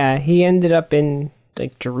Yeah, he ended up in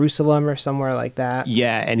like Jerusalem or somewhere like that.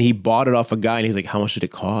 Yeah, and he bought it off a guy and he's like, how much did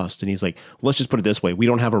it cost? And he's like, let's just put it this way. We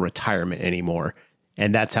don't have a retirement anymore.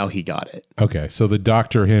 And that's how he got it. Okay, so the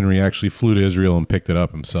Dr. Henry actually flew to Israel and picked it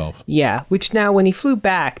up himself. Yeah, which now when he flew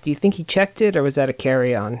back, do you think he checked it or was that a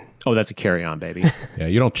carry-on? Oh, that's a carry-on, baby. Yeah,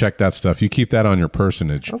 you don't check that stuff. You keep that on your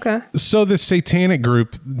personage. Okay. So this satanic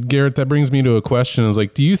group, Garrett, that brings me to a question. Is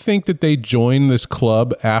like, do you think that they joined this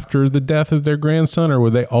club after the death of their grandson, or were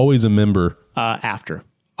they always a member? After.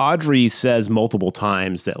 Audrey says multiple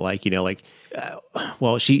times that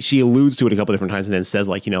she alludes to it a couple different times and then says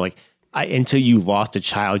until you lost a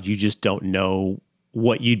child, you just don't know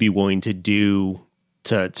what you'd be willing to do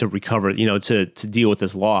to recover, to deal with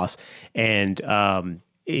this loss. And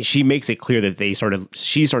she makes it clear that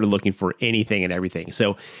she started looking for anything and everything.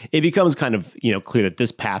 So it becomes kind of, clear that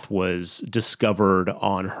this path was discovered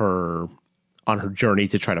on her journey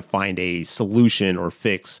to try to find a solution or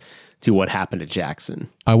fix to what happened to Jackson.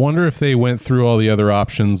 I wonder if they went through all the other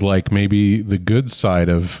options, like maybe the good side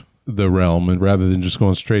of the realm, and rather than just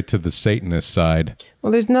going straight to the Satanist side.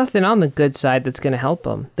 Well, there's nothing on the good side that's going to help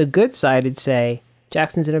him. The good side would say,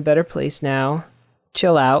 Jackson's in a better place now.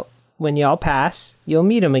 Chill out. When y'all pass, you'll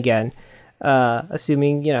meet him again.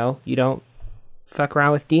 Assuming, you don't fuck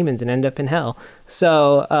around with demons and end up in hell.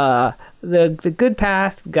 So the good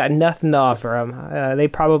path got nothing to offer him. They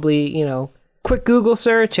probably, quick Google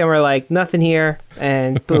search and we're like, nothing here.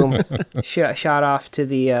 And boom, shot off to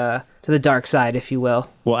the dark side, if you will.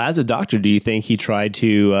 Well, as a doctor, do you think he tried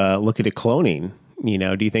to look at cloning? Do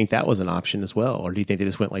you think that was an option as well? Or do you think they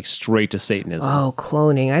just went straight to Satanism? Oh,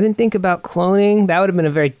 cloning. I didn't think about cloning. That would have been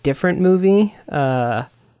a very different movie.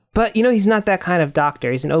 But, he's not that kind of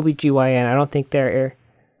doctor. He's an OBGYN. I don't think they're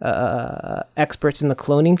experts in the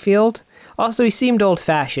cloning field. Also, he seemed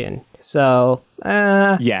old-fashioned. So,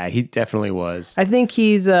 yeah, he definitely was. I think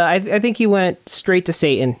he's. I think he went straight to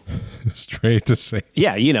Satan. Straight to Satan.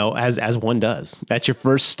 Yeah, as one does. That's your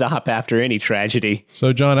first stop after any tragedy.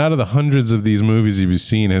 So, John, out of the hundreds of these movies you've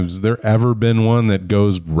seen, has there ever been one that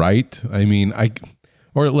goes right? I mean,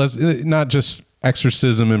 not just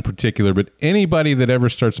exorcism in particular, but anybody that ever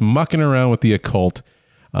starts mucking around with the occult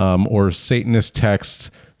or Satanist texts,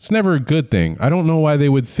 it's never a good thing. I don't know why they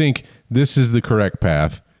would think this is the correct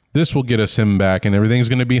path. This will get us him back and everything's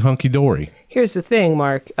going to be hunky-dory. Here's the thing,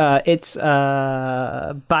 Mark. It's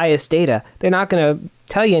biased data. They're not going to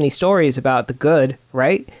tell you any stories about the good,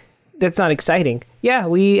 right? That's not exciting. Yeah,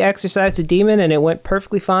 we exorcised a demon and it went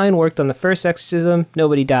perfectly fine. Worked on the first exorcism.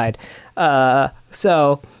 Nobody died.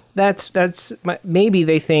 So that's maybe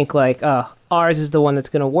they think ours is the one that's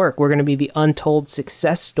going to work. We're going to be the untold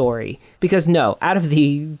success story. Because no, out of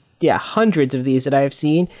the hundreds of these that I have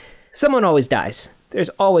seen, someone always dies. There's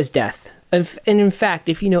always death. And in fact,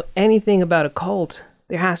 if you know anything about a cult,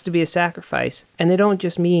 there has to be a sacrifice. And they don't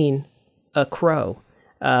just mean a crow.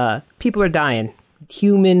 People are dying.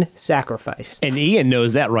 Human sacrifice. And Ian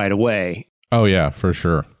knows that right away. Oh, yeah, for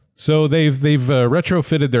sure. So they've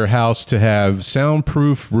retrofitted their house to have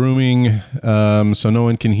soundproof rooming, so no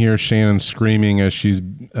one can hear Shannon screaming as she's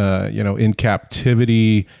in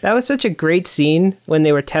captivity. That was such a great scene when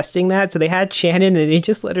they were testing that. So they had Shannon and they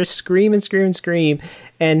just let her scream and scream and scream.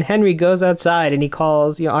 And Henry goes outside and he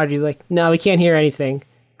calls, Audrey's like, no, we can't hear anything.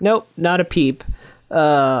 Nope, not a peep.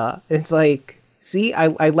 It's like, see,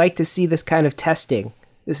 I like to see this kind of testing.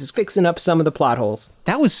 This is fixing up some of the plot holes.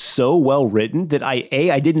 That was so well written that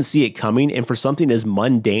I didn't see it coming. And for something as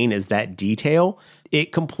mundane as that detail,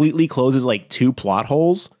 it completely closes like 2 plot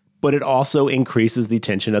holes, but it also increases the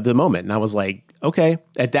tension of the moment. And I was like, okay,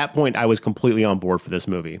 at that point, I was completely on board for this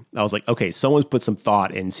movie. I was like, okay, someone's put some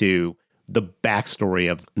thought into the backstory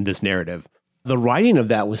of this narrative. The writing of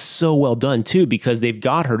that was so well done too, because they've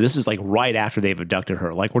got her. This is like right after they've abducted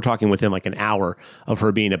her. Like we're talking within like an hour of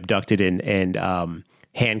her being abducted and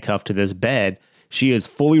handcuffed to this bed. She is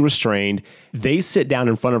fully restrained. They sit down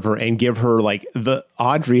in front of her and give her like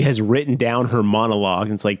Audrey has written down her monologue.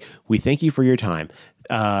 And it's like, we thank you for your time.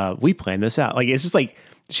 We planned this out. Like, it's just like,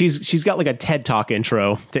 she's got like a TED Talk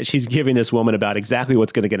intro that she's giving this woman about exactly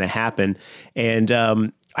what's going to happen.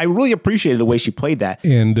 And, I really appreciated the way she played that.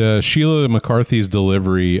 And Sheila McCarthy's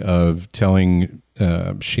delivery of telling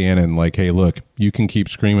Shannon, like, hey, look, you can keep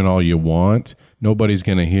screaming all you want. Nobody's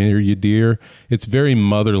going to hear you, dear. It's very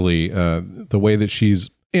motherly, the way that she's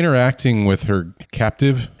interacting with her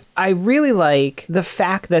captive. I really like the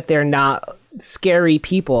fact that they're not scary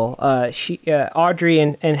people. Audrey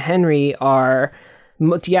and Henry are,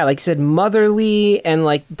 like you said, motherly,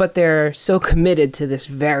 and but they're so committed to this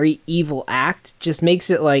very evil act. Just makes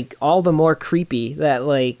it like all the more creepy that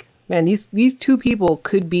man, these 2 people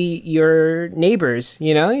could be your neighbors,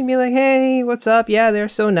 You'd be like, hey, what's up? Yeah, they're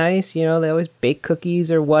so nice. They always bake cookies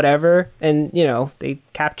or whatever. And, they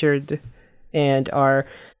captured and are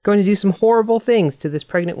going to do some horrible things to this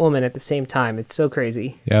pregnant woman at the same time. It's so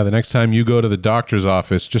crazy. Yeah, the next time you go to the doctor's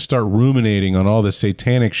office, just start ruminating on all the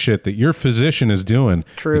satanic shit that your physician is doing.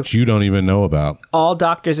 True. That you don't even know about. All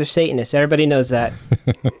doctors are Satanists. Everybody knows that.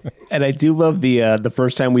 And I do love the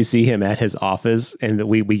first time we see him at his office, and that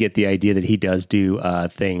we get the idea that he does do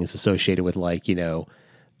things associated with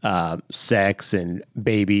sex and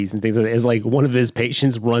babies and things like that. It's like one of his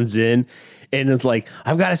patients runs in and it's like,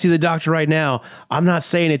 I've got to see the doctor right now. I'm not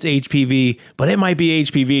saying it's HPV, but it might be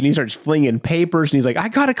HPV. And he starts flinging papers and he's like, I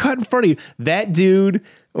got to cut in front of you. That dude,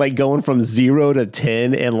 going from 0 to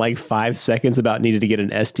 10 in 5 seconds about needed to get an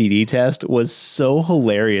STD test was so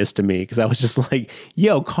hilarious to me, because I was just like,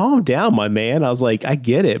 yo, calm down, my man. I was like, I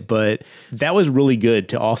get it. But that was really good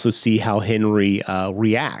to also see how Henry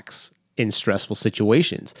reacts in stressful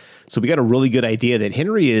situations. So we got a really good idea that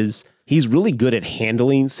he's really good at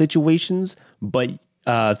handling situations, but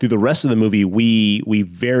through the rest of the movie, we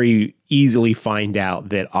very easily find out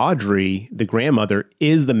that Audrey, the grandmother,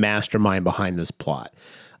 is the mastermind behind this plot.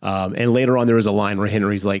 And later on, there was a line where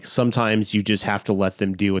Henry's like, sometimes you just have to let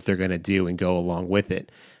them do what they're going to do and go along with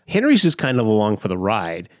it. Henry's just kind of along for the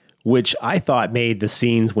ride, which I thought made the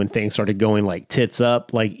scenes when things started going tits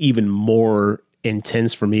up, even more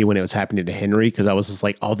intense for me when it was happening to Henry, because I was just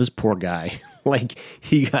like, oh, this poor guy.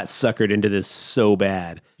 He got suckered into this so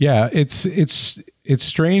bad. Yeah, it's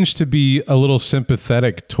strange to be a little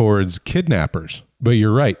sympathetic towards kidnappers, but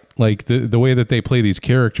you're right. The way that they play these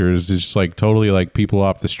characters is just totally people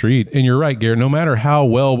off the street. And you're right, Garrett, no matter how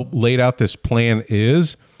well laid out this plan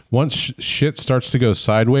is, once shit starts to go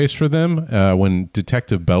sideways for them, when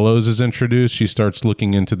Detective Bellows is introduced, she starts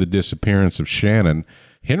looking into the disappearance of Shannon.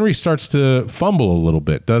 Henry starts to fumble a little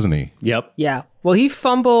bit, doesn't he? Yep. Yeah. Well, he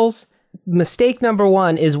fumbles. Mistake number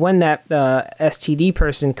 1 is when that STD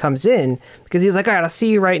person comes in, because he's like, all right, I'll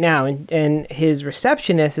see you right now. And his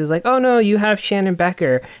receptionist is like, oh, no, you have Shannon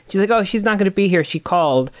Becker. She's like, oh, she's not going to be here. She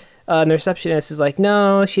called. And the receptionist is like,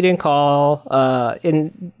 no, she didn't call.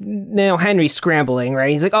 And now Henry's scrambling,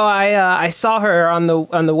 right? He's like, oh, I saw her on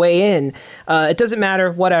the way in. It doesn't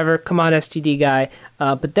matter. Whatever. Come on, STD guy.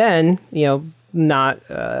 But then, not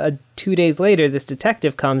 2 days later, this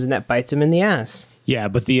detective comes and that bites him in the ass. Yeah,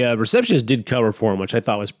 but the receptionist did cover for him, which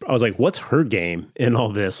I was like, what's her game in all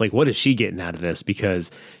this? What is she getting out of this?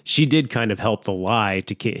 Because she did kind of help the lie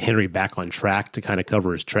to get Henry back on track, to kind of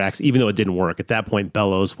cover his tracks, even though it didn't work. At that point,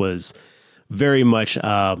 Bellows was very much,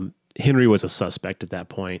 Henry was a suspect at that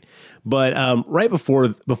point. But right before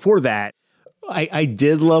that, I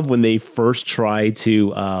did love when they first tried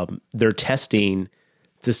to, they're testing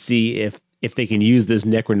to see if they can use this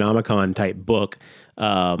Necronomicon type book,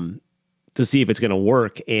 to see if it's going to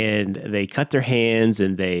work. And they cut their hands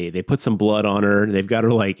and they put some blood on her. They've got her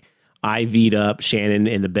IV'd up, Shannon,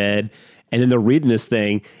 in the bed. And then they're reading this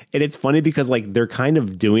thing. And it's funny because like they're kind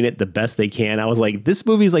of doing it the best they can. I was like, this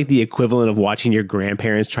movie's like the equivalent of watching your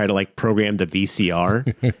grandparents try to like program the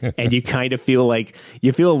VCR. And you kind of feel like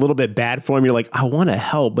you feel a little bit bad for them. You're like, I want to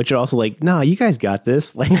help, but you're also like, no, you guys got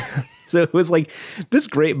this. Like, so it was like this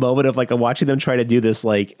great moment of like watching them try to do this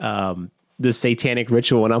like this satanic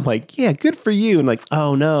ritual. And I'm like, yeah, good for you. And like,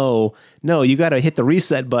 oh no, you got to hit the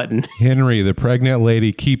reset button. Henry, the pregnant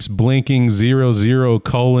lady, keeps blinking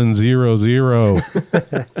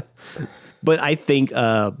 00:00. But I think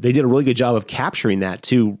they did a really good job of capturing that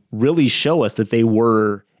to really show us that they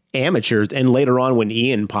were amateurs. And later on, when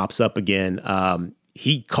Ian pops up again,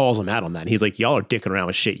 he calls them out on that. He's like, y'all are dicking around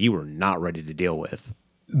with shit you were not ready to deal with.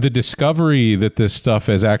 The discovery that this stuff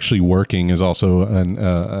is actually working is also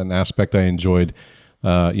an aspect I enjoyed.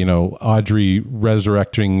 Audrey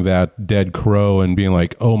resurrecting that dead crow and being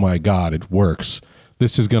like, oh my God, it works.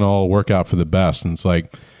 This is going to all work out for the best. And it's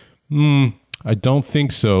like, I don't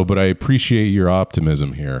think so, but I appreciate your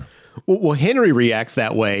optimism here. Well, Henry reacts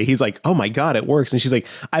that way. He's like, oh my God, it works. And she's like,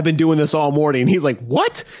 I've been doing this all morning. And he's like,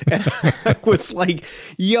 what? And I was like,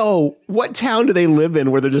 yo, what town do they live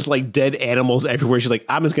in where they're just like dead animals everywhere? She's like,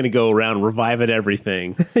 I'm just going to go around reviving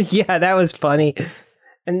everything. Yeah, that was funny.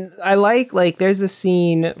 And I like there's a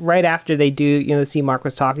scene right after they do, the scene Mark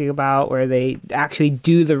was talking about where they actually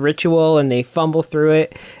do the ritual and they fumble through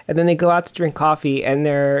it. And then they go out to drink coffee and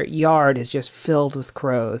their yard is just filled with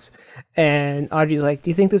crows. And Audrey's like,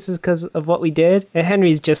 do you think this is because of what we did? And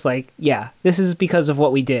Henry's just like, yeah, this is because of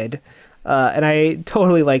what we did. And I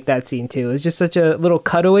totally like that scene too. It's just such a little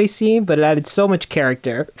cutaway scene, but it added so much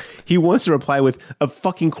character. He wants to reply with, of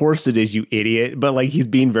fucking course it is, you idiot. But like he's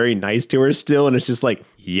being very nice to her still. And it's just like,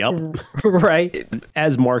 yep. Right.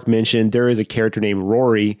 As Mark mentioned, there is a character named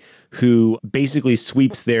Rory who basically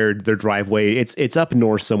sweeps their driveway. It's up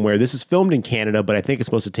north somewhere. This is filmed in Canada, but I think it's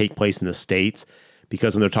supposed to take place in the States.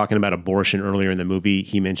 Because when they're talking about abortion earlier in the movie,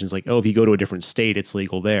 he mentions like, oh, if you go to a different state, it's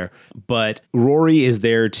legal there. But Rory is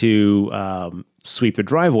there to sweep the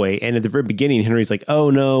driveway. And at the very beginning, Henry's like, oh,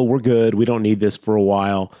 no, we're good. We don't need this for a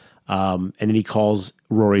while. And then he calls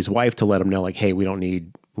Rory's wife to let him know like, hey, we don't need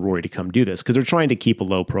Rory to come do this because they're trying to keep a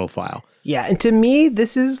low profile. Yeah. And to me,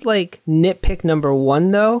 this is like nitpick number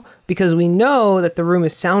one, though, because we know that the room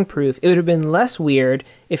is soundproof. It would have been less weird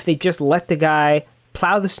if they just let the guy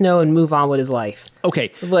plow the snow and move on with his life.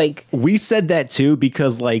 Okay. Like we said that too,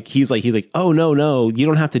 because like, he's like, oh no, you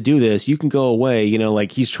don't have to do this. You can go away.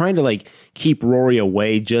 Like he's trying to like keep Rory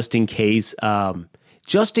away just in case some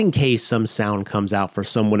sound comes out for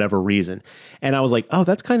some whatever reason. And I was like, oh,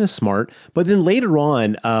 that's kind of smart. But then later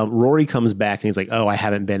on, Rory comes back and he's like, oh, I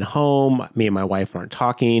haven't been home. Me and my wife aren't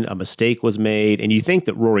talking. A mistake was made. And you think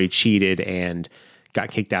that Rory cheated and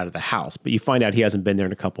got kicked out of the house, but you find out he hasn't been there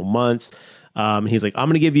in a couple months. He's like, I'm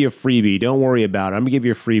going to give you a freebie. Don't worry about it. I'm going to give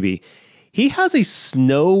you a freebie. He has a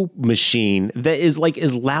snow machine that is like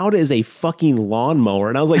as loud as a fucking lawnmower.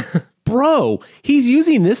 And I was like, bro, he's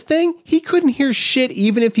using this thing. He couldn't hear shit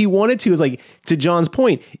even if he wanted to. It's like, to John's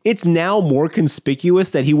point, it's now more conspicuous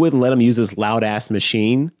that he wouldn't let him use this loud ass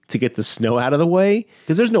machine to get the snow out of the way.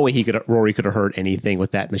 Because there's no way Rory could have heard anything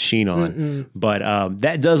with that machine on. Mm-mm. But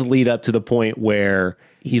that does lead up to the point where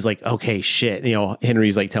he's like, okay, shit.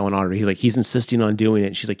 Henry's like telling Audrey, he's like, he's insisting on doing it.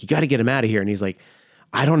 And she's like, you got to get him out of here. And he's like,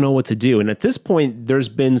 I don't know what to do. And at this point, there's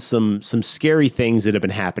been some scary things that have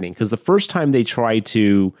been happening. Because the first time they try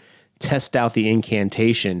to test out the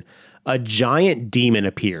incantation, a giant demon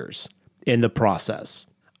appears in the process.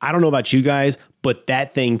 I don't know about you guys, but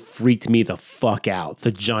that thing freaked me the fuck out.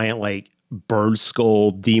 The giant like bird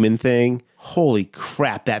skull demon thing. Holy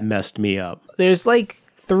crap, that messed me up. There's like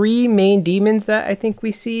 3 main demons that I think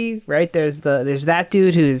we see, right? There's that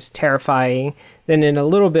dude who's terrifying. Then in a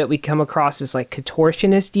little bit, we come across this like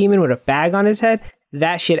contortionist demon with a bag on his head.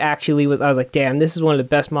 That shit actually I was like, damn, this is one of the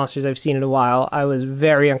best monsters I've seen in a while. I was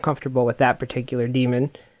very uncomfortable with that particular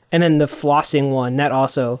demon. And then the flossing one, that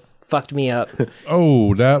also fucked me up.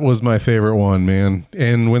 Oh, that was my favorite one, man.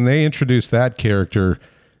 And when they introduced that character,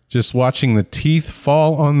 just watching the teeth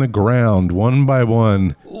fall on the ground one by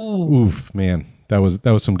one. Oof, man. That was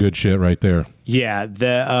some good shit right there. Yeah.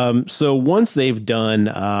 So once they've done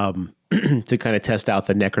to kind of test out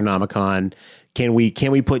the Necronomicon, can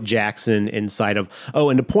we put Jackson inside of? Oh,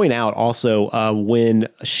 and to point out also, when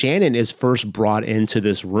Shannon is first brought into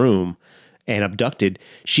this room and abducted,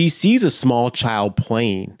 she sees a small child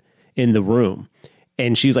playing in the room,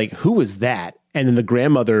 and she's like, "Who is that?" And then the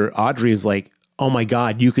grandmother Audrey is like, "Oh my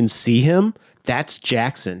God, you can see him? That's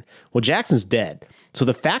Jackson." Well, Jackson's dead. So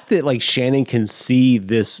the fact that like Shannon can see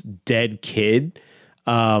this dead kid,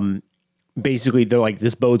 basically they're like,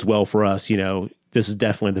 this bodes well for us. this is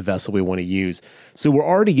definitely the vessel we want to use. So we're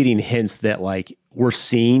already getting hints that like we're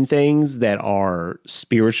seeing things that are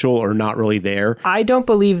spiritual or not really there. I don't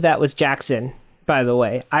believe that was Jackson, by the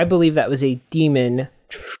way. I believe that was a demon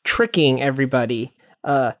tricking everybody.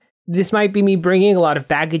 This might be me bringing a lot of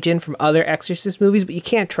baggage in from other Exorcist movies, but you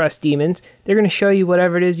can't trust demons. They're going to show you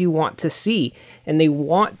whatever it is you want to see, and they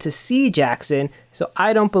want to see Jackson, so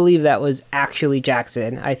I don't believe that was actually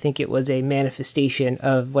Jackson. I think it was a manifestation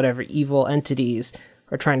of whatever evil entities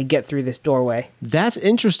are trying to get through this doorway. That's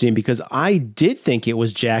interesting because I did think it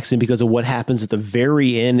was Jackson because of what happens at the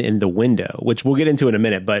very end in the window, which we'll get into in a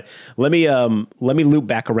minute, but let me loop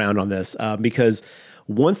back around on this because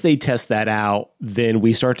once they test that out, then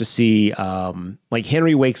we start to see like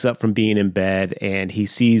Henry wakes up from being in bed and he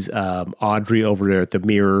sees Audrey over there at the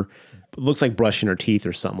mirror. It looks like brushing her teeth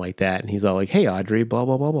or something like that. And he's all like, hey, Audrey, blah,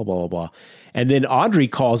 blah, blah, blah, blah, blah. And then Audrey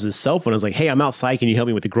calls his cell phone and is like, hey, I'm outside. Can you help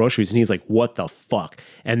me with the groceries? And he's like, what the fuck?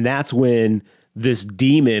 And that's when this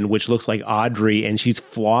demon, which looks like Audrey, and she's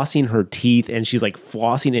flossing her teeth and she's like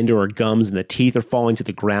flossing into her gums and the teeth are falling to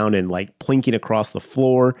the ground and like plinking across the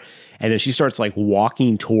floor. And then she starts like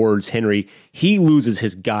walking towards Henry. He loses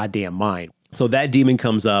his goddamn mind. So that demon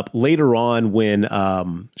comes up later on when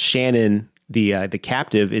Shannon, the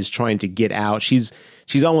captive, is trying to get out. She's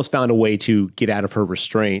almost found a way to get out of her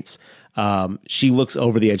restraints. She looks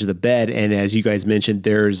over the edge of the bed, and as you guys mentioned,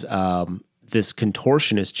 there's this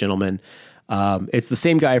contortionist gentleman. It's the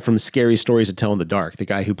same guy from Scary Stories to Tell in the Dark, the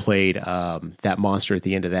guy who played that monster at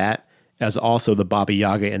the end of that, as also the Baba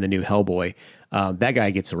Yaga in the new Hellboy. That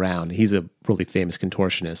guy gets around. He's a really famous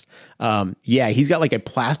contortionist. He's got like a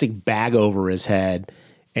plastic bag over his head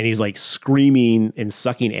and he's like screaming and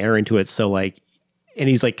sucking air into it. So like, and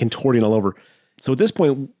he's like contorting all over. So at this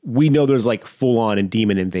point, we know there's like full on and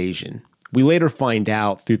demon invasion. We later find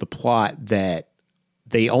out through the plot that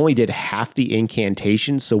they only did half the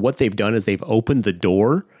incantation. So what they've done is they've opened the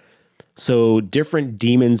door. So different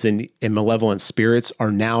demons and malevolent spirits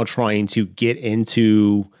are now trying to get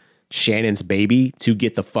into Shannon's baby to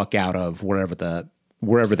get the fuck out of wherever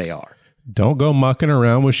they are. Don't go mucking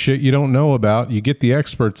around with shit you don't know about. You get the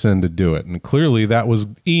experts in to do it. And clearly that was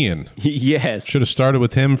Ian. Yes. Should have started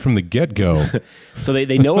with him from the get-go. So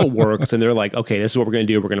they know it works and they're like, okay, this is what we're going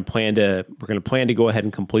to do. We're going to plan to go ahead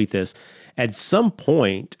and complete this. At some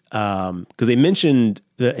point, because they mentioned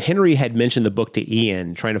that Henry had mentioned the book to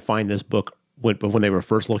Ian, trying to find this book when they were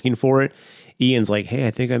first looking for it. Ian's like, hey,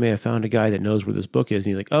 I think I may have found a guy that knows where this book is.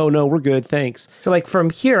 And he's like, oh, no, we're good. Thanks. So like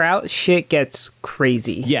from here out, shit gets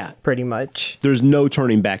crazy. Yeah. Pretty much. There's no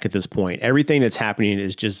turning back at this point. Everything that's happening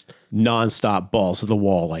is just nonstop balls to the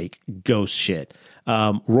wall, like ghost shit.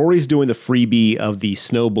 Rory's doing the freebie of the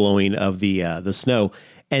snow blowing of the snow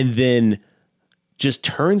and then just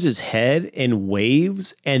turns his head and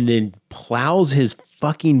waves and then plows his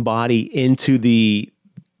fucking body into the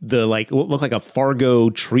like what looked like a Fargo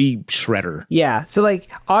tree shredder. Yeah. So like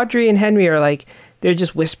Audrey and Henry are like, they're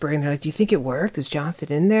just whispering. They're like, do you think it worked? Is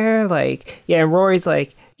Jonathan in there? Like, yeah. And Rory's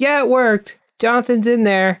like, yeah, it worked. Jonathan's in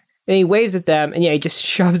there. And he waves at them. And yeah, he just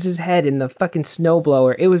shoves his head in the fucking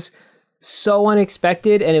snowblower. It was so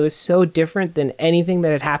unexpected. And it was so different than anything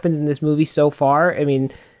that had happened in this movie so far. I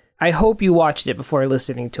mean, I hope you watched it before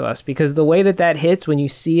listening to us because the way that hits when you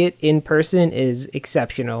see it in person is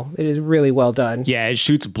exceptional. It is really well done. Yeah, it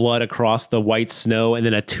shoots blood across the white snow and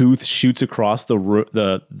then a tooth shoots across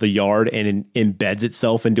the yard and embeds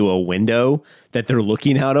itself into a window that they're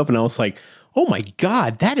looking out of. And I was like, oh my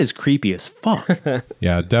God, that is creepy as fuck.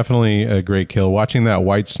 Yeah, definitely a great kill. Watching that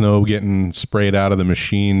white snow getting sprayed out of the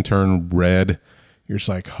machine turn red. You're just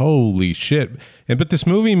like, holy shit. But this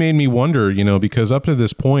movie made me wonder, because up to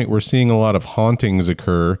this point, we're seeing a lot of hauntings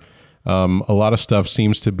occur. A lot of stuff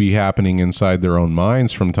seems to be happening inside their own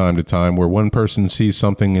minds from time to time where one person sees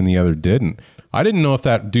something and the other didn't. I didn't know if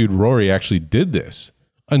that dude Rory actually did this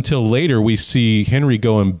until later we see Henry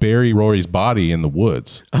go and bury Rory's body in the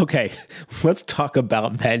woods. Okay, let's talk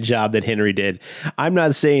about that job that Henry did. I'm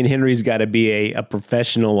not saying Henry's got to be a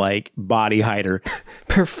professional like body hider.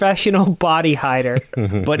 Professional body hider.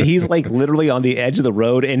 But he's like literally on the edge of the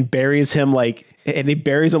road and buries him like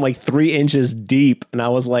 3 inches deep. And I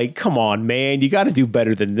was like, come on, man, you got to do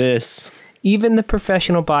better than this. Even the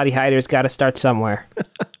professional body hider's got to start somewhere.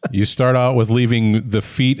 You start out with leaving the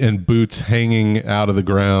feet and boots hanging out of the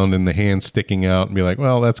ground and the hands sticking out and be like,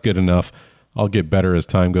 well, that's good enough. I'll get better as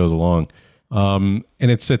time goes along. And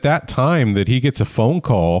it's at that time that he gets a phone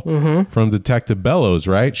call from Detective Bellows,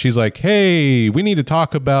 right? She's like, hey, we need to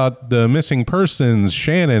talk about the missing persons,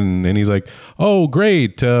 Shannon. And he's like, oh,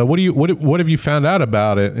 great. What have you found out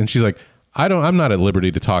about it? And she's like, I'm not at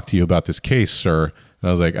liberty to talk to you about this case, sir. And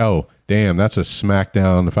I was like, oh, damn, that's a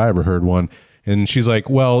smackdown if I ever heard one. And she's like,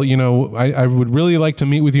 well, I would really like to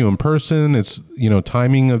meet with you in person. It's,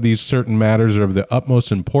 timing of these certain matters are of the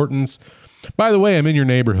utmost importance. By the way, I'm in your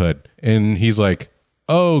neighborhood. And he's like,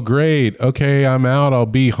 oh, great. Okay, I'm out. I'll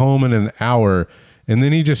be home in an hour. And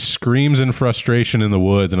then he just screams in frustration in the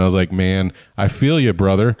woods. And I was like, man, I feel you,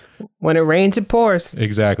 brother. When it rains, it pours.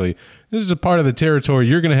 Exactly. This is a part of the territory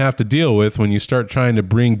you're going to have to deal with when you start trying to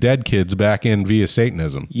bring dead kids back in via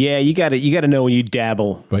Satanism. Yeah, you got to know when you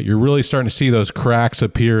dabble. But you're really starting to see those cracks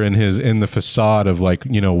appear in the facade of like,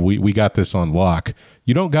 we got this on lock.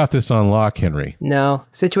 You don't got this on lock, Henry. No,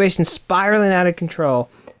 situation's spiraling out of control.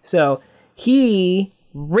 So he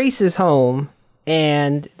races home,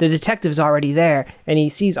 and the detective's already there, and he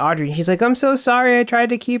sees Audrey, and he's like, I'm so sorry, I tried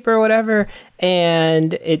to keep her, whatever.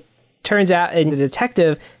 And it turns out, and the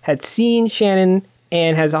detective had seen Shannon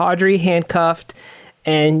and has Audrey handcuffed,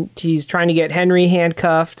 and he's trying to get Henry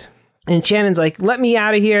handcuffed. And Shannon's like, let me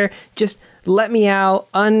out of here. Just let me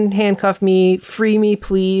out. Unhandcuff me. Free me,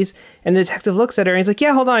 please. And the detective looks at her and he's like,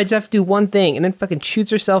 yeah, hold on. I just have to do one thing. And then fucking shoots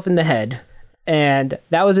herself in the head. And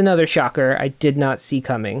that was another shocker I did not see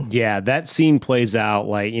coming. Yeah, that scene plays out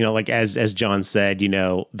like, as John said,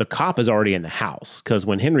 the cop is already in the house. Because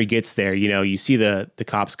when Henry gets there, you see the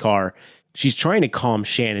cop's car. She's trying to calm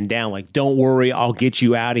Shannon down. Like, don't worry, I'll get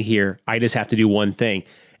you out of here. I just have to do one thing.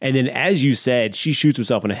 And then, as you said, she shoots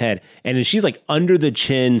herself in the head. And then she's like under the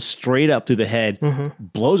chin, straight up through the head,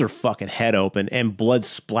 blows her fucking head open, and blood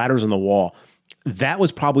splatters on the wall. That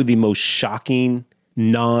was probably the most shocking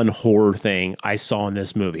non-horror thing I saw in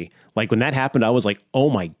this movie. Like, when that happened, I was like, oh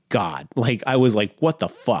my God. Like, I was like, what the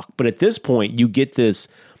fuck? But at this point, you get this,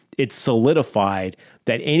 it's solidified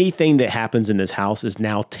that anything that happens in this house is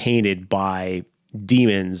now tainted by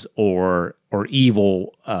demons or evil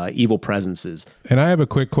presences. And I have a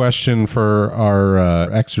quick question for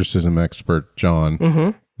our exorcism expert,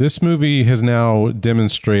 John. This movie has now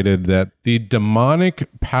demonstrated that the demonic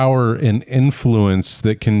power and influence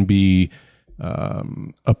that can be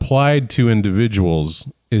applied to individuals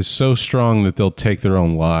is so strong that they'll take their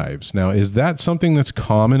own lives. Now, is that something that's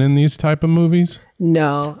common in these type of movies?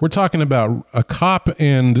 No. We're talking about a cop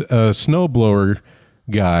and a snowblower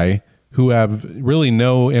guy who have really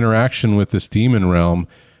no interaction with this demon realm.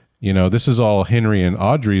 This is all Henry and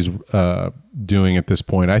Audrey's doing at this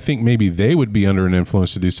point. I think maybe they would be under an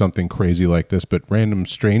influence to do something crazy like this, but random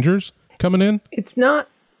strangers coming in? It's not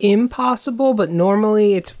impossible, but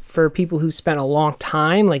normally it's for people who spent a long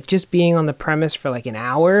time. Like, just being on the premise for like an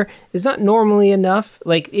hour is not normally enough.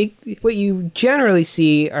 Like, what you generally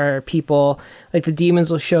see are people, like the demons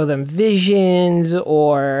will show them visions,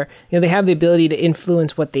 or they have the ability to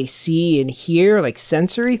influence what they see and hear, like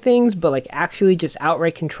sensory things, but like actually just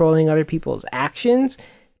outright controlling other people's actions,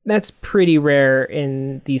 that's pretty rare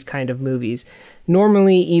in these kind of movies.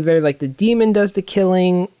 Normally either like the demon does the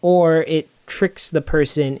killing, or it tricks the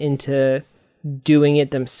person into doing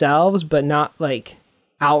it themselves, but not like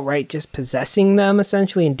outright just possessing them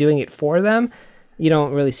essentially and doing it for them. You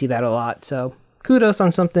don't really see that a lot. So kudos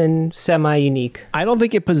on something semi-unique. I don't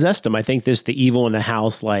think it possessed them. I think the evil in the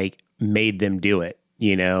house like made them do it,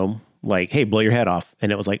 like, hey, blow your head off.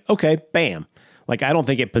 And it was like, okay, bam. Like, I don't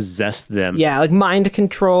think it possessed them. Yeah, like mind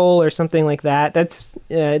control or something like that. That's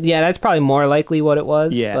probably more likely what it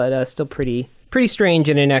was. Yeah. But still pretty strange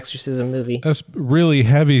in an exorcism movie. That's really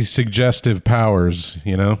heavy suggestive powers,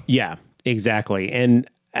 Yeah, exactly. And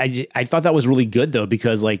I thought that was really good, though,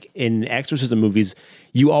 because like in exorcism movies,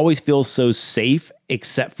 you always feel so safe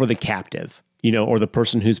except for the captive, or the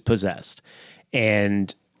person who's possessed.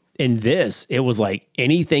 And in this, it was like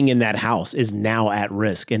anything in that house is now at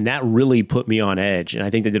risk. And that really put me on edge. And I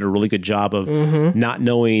think they did a really good job of not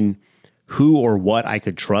knowing who or what I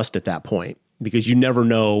could trust at that point, because you never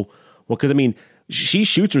know. Well, because, she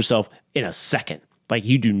shoots herself in a second. Like,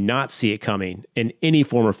 you do not see it coming in any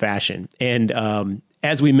form or fashion. And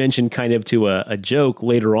as we mentioned kind of to a joke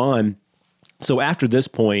later on, so after this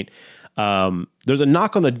point, there's a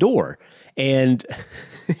knock on the door. And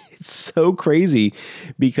it's so crazy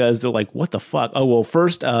because they're like, what the fuck? Oh, well,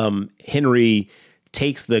 first, Henry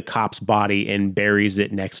takes the cop's body and buries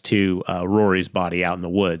it next to Rory's body out in the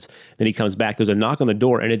woods. Then he comes back. There's a knock on the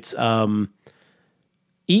door, and it's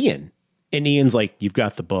Ian. And Ian's like, you've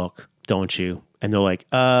got the book, don't you? And they're like,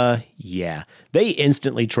 yeah. They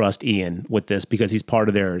instantly trust Ian with this because he's part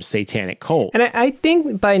of their satanic cult. And I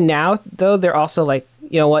think by now, though, they're also like,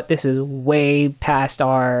 you know what? This is way past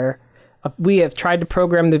our... we have tried to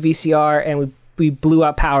program the VCR, and we blew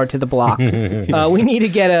out power to the block. We need to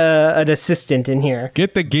get an assistant in here.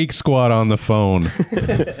 Get the Geek Squad on the phone.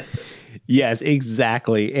 Yes,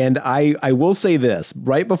 exactly. And I will say this,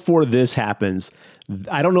 right before this happens,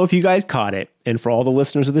 I don't know if you guys caught it, and for all the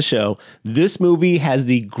listeners of the show, this movie has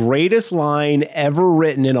the greatest line ever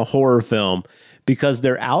written in a horror film, because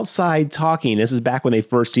they're outside talking. This is back when they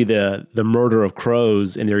first see the murder of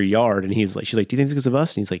crows in their yard, and she's like, "Do you think it's because of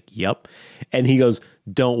us?" And he's like, "Yep." And he goes,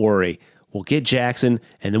 "Don't worry. We'll get Jackson,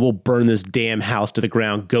 and then we'll burn this damn house to the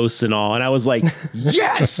ground, ghosts and all." And I was like,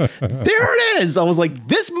 yes, there it is. I was like,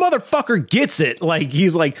 this motherfucker gets it. Like,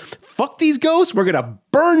 he's like, fuck these ghosts. We're going to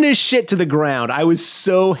burn this shit to the ground. I was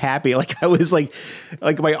so happy. Like, I was like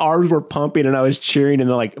my arms were pumping and I was cheering in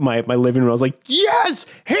like my living room. I was like, yes,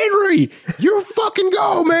 Henry, you fucking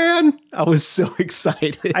go, man. I was so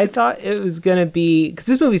excited. I thought it was going to be, because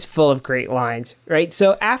this movie's full of great lines, right?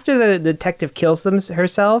 So after the detective kills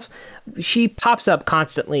herself, she pops up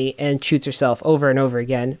constantly and shoots herself over and over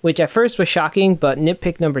again, which at first was shocking, but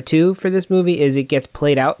nitpick number 2 for this movie is it gets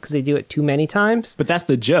played out because they do it too many times. But that's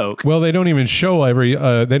the joke. Well, they don't even show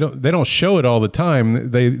they don't show it all the time.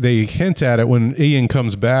 They hint at it when Ian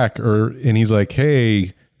comes back, and he's like,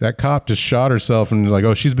 "Hey, that cop just shot herself," and like,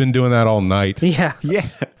 "Oh, she's been doing that all night." Yeah. Yeah.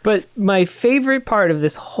 But my favorite part of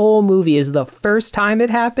this whole movie is the first time it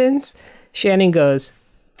happens, Shannon goes,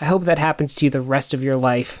 "I hope that happens to you the rest of your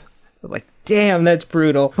life." I was like, damn, that's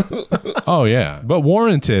brutal. Oh, yeah. But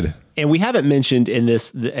warranted. And we haven't mentioned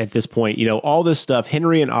at this point, all this stuff.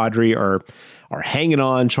 Henry and Audrey are hanging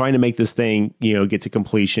on, trying to make this thing, get to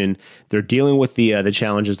completion. They're dealing with the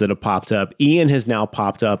challenges that have popped up. Ian has now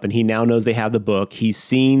popped up, and he now knows they have the book. He's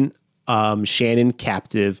seen Shannon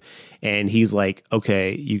captive, and he's like,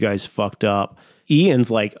 okay, you guys fucked up.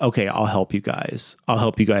 Ian's like, okay, I'll help you guys. I'll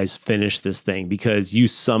help you guys finish this thing because you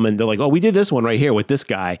summoned. They're like, oh, we did this one right here with this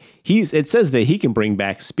guy. It says that he can bring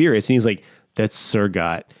back spirits. And he's like, that's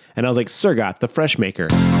Surgot. And I was like, Surgot, the fresh maker.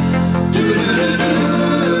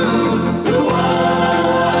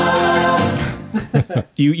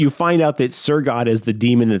 You find out that Surgot is the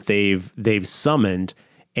demon that they've summoned,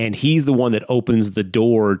 and he's the one that opens the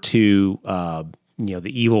door to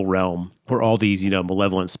the evil realm where all these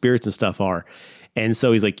malevolent spirits and stuff are. And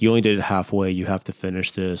so he's like, you only did it halfway. You have to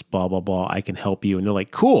finish this, blah, blah, blah. I can help you. And they're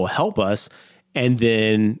like, cool, help us. And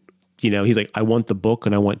then, he's like, I want the book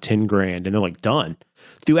and I want 10 grand. And they're like, done.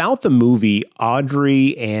 Throughout the movie,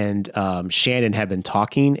 Audrey and Shannon have been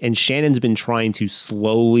talking, and Shannon's been trying to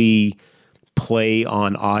slowly play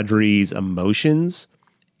on Audrey's emotions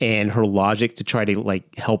and her logic to try to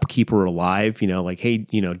help keep her alive. Hey,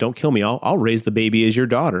 don't kill me. I'll raise the baby as your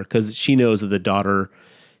daughter, because she knows that the daughter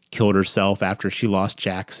killed herself after she lost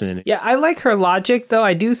Jackson. Yeah, I like her logic, though.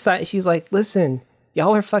 I do. She's like, listen,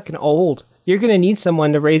 y'all are fucking old. You're going to need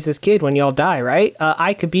someone to raise this kid when y'all die, right?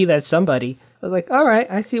 I could be that somebody. I was like, all right,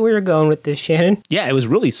 I see where you're going with this, Shannon. Yeah, it was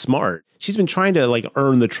really smart. She's been trying to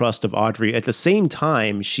earn the trust of Audrey. At the same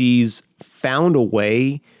time, she's found a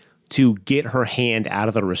way to get her hand out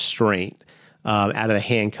of the restraint, out of the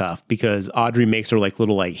handcuff, because Audrey makes her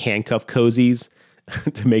little handcuff cozies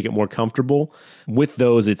to make it more comfortable. With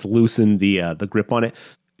those, it's loosened the grip on it.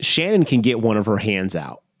 Shannon can get one of her hands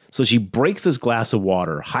out. So she breaks this glass of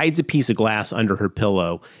water, hides a piece of glass under her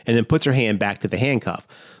pillow, and then puts her hand back to the handcuff.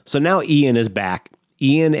 So now Ian is back.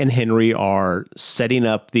 Ian and Henry are setting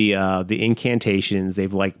up the incantations.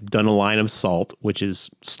 They've done a line of salt, which is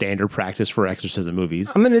standard practice for exorcism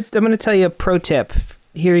movies. I'm gonna tell you a pro tip.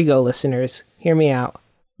 Here you go, listeners. Hear me out.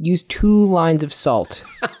 Use 2 lines of salt.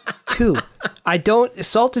 2.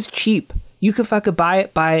 Salt is cheap. You can fucking buy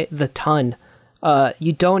it by the ton.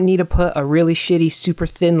 You don't need to put a really shitty, super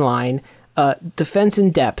thin line. Defense in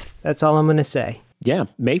depth. That's all I'm gonna say. Yeah,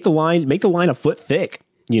 make the line a foot thick.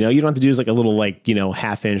 You don't have to do a little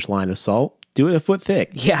half-inch line of salt. Do it a foot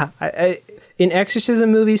thick. Yeah, in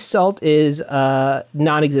exorcism movies, salt is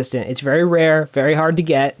non-existent. It's very rare, very hard to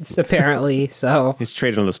get, apparently. So it's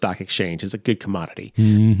traded on the stock exchange. It's a good commodity.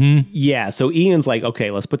 Mm-hmm. Yeah. So Ian's like,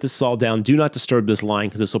 okay, let's put this salt down. Do not disturb this line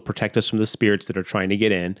because this will protect us from the spirits that are trying to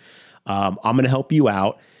get in. I'm going to help you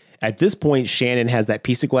out. At this point, Shannon has that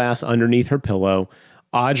piece of glass underneath her pillow.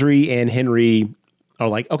 Audrey and Henry are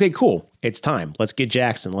like, okay, cool. It's time. Let's get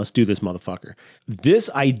Jackson. Let's do this motherfucker. This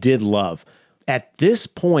I did love. At this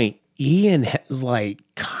point, Ian has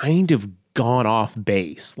kind of gone off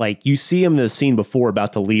base. You see him in the scene before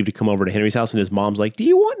about to leave to come over to Henry's house, and his mom's like, do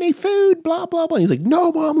you want any food? Blah, blah, blah. And he's like,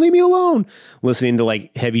 no, Mom, leave me alone. Listening to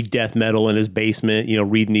heavy death metal in his basement,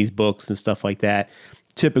 reading these books and stuff like that.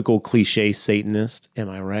 Typical cliche Satanist. Am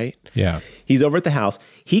I right? Yeah. He's over at the house.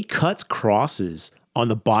 He cuts crosses on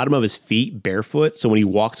the bottom of his feet barefoot. So when he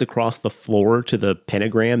walks across the floor to the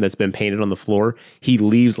pentagram that's been painted on the floor, he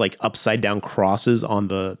leaves like upside down crosses on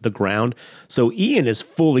the ground. So Ian is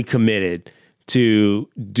fully committed to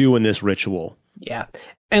doing this ritual. Yeah.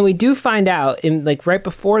 And we do find out in like right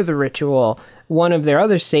before the ritual, one of their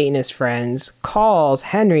other Satanist friends calls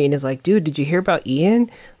Henry and is like, dude, did you hear about Ian?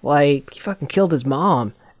 Like, he fucking killed his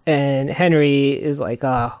mom. And Henry is like,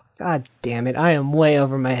 oh, God damn it. I am way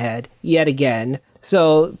over my head yet again.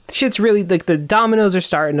 So shit's really like the dominoes are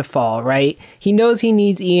starting to fall, right? He knows he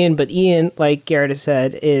needs Ian, but Ian, like Garrett has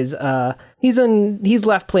said, is he's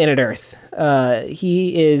left planet Earth.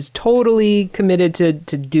 He is totally committed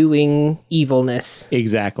to doing evilness.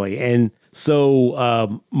 Exactly. And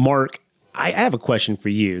so, Mark, I have a question for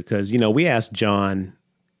you because, we asked John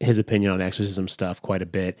his opinion on exorcism stuff quite a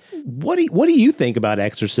bit. What do you think about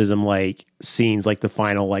exorcism, like scenes, like the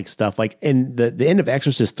final like stuff? Like in the end of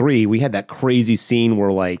Exorcist 3, we had that crazy scene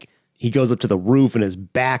where like he goes up to the roof and his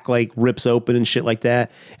back like rips open and shit like that.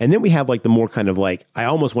 And then we have like the more kind of like, I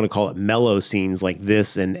almost want to call it mellow scenes like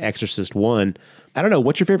this in Exorcist 1. I don't know.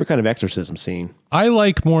 What's your favorite kind of exorcism scene? I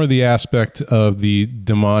like more the aspect of the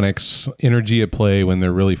demonic's energy at play when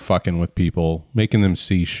they're really fucking with people, making them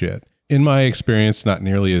see shit. In my experience, not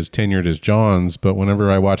nearly as tenured as John's, but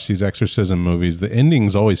whenever I watch these exorcism movies, the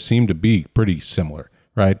endings always seem to be pretty similar,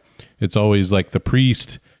 right? It's always like the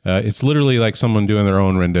priest. It's literally like someone doing their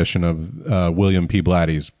own rendition of William P.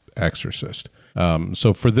 Blatty's Exorcist.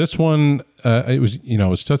 So for this one, it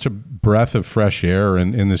was such a breath of fresh air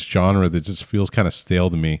in this genre that just feels kind of stale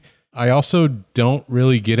to me. I also don't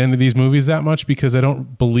really get into these movies that much because I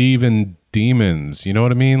don't believe in demons. You know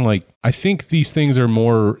what I mean? Like, I think these things are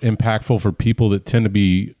more impactful for people that tend to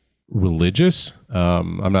be religious.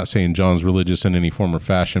 I'm not saying John's religious in any form or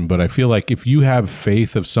fashion, but I feel like if you have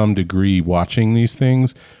faith of some degree watching these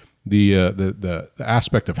things, the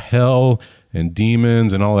aspect of hell and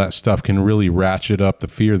demons and all that stuff can really ratchet up the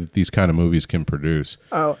fear that these kind of movies can produce.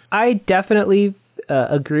 Oh, I definitely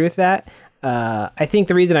agree with that. I think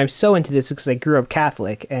the reason I'm so into this is because I grew up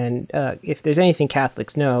Catholic, and if there's anything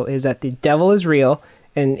Catholics know is that the devil is real,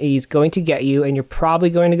 and he's going to get you, and you're probably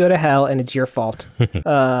going to go to hell, and it's your fault.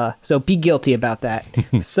 So be guilty about that.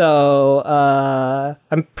 So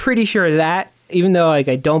I'm pretty sure that, even though like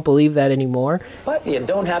I don't believe that anymore. But you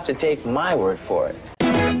don't have to take my word for it.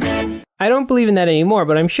 I don't believe in that anymore,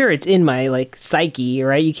 but I'm sure it's in my like psyche,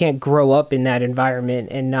 right? You can't grow up in that environment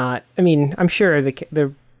and not. I mean, I'm sure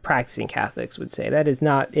the practicing Catholics would say that is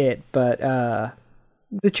not it, but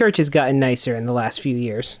the church has gotten nicer in the last few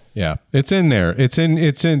years. Yeah, it's in there. It's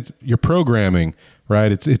in your programming,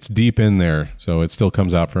 right? It's deep in there, so it still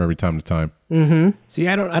comes out from every time to time. Mm-hmm. See,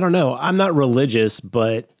 I don't know. I'm not religious,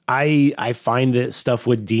 but I find that stuff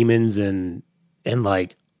with demons and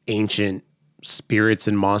like ancient spirits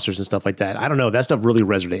and monsters and stuff like that, I don't know, that stuff really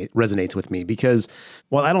resonates with me because,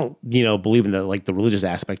 well, I don't believe in the religious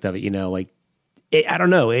aspect of it, like I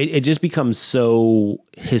don't know, it just becomes so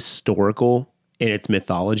historical in its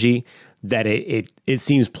mythology that it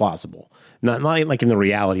seems plausible, not like in the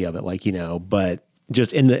reality of it, but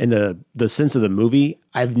just in the sense of the movie,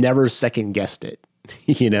 I've never second guessed it.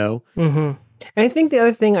 Mm-hmm. And I think the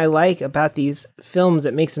other thing I like about these films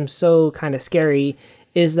that makes them so kind of scary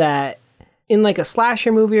is that in like a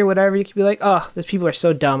slasher movie or whatever, you could be like, oh, those people are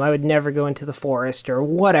so dumb, I would never go into the forest or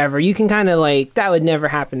whatever. You can kind of like, that would never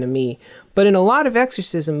happen to me. But in a lot of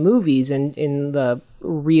exorcism movies and in the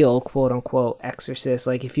real quote unquote exorcist,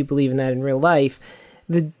 like if you believe in that in real life,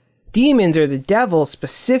 the demons or the devil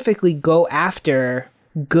specifically go after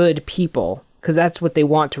good people because that's what they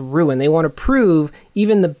want to ruin. They want to prove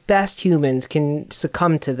even the best humans can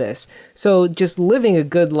succumb to this. So just living a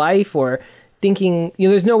good life or thinking,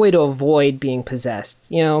 there's no way to avoid being possessed,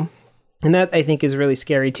 and that I think is really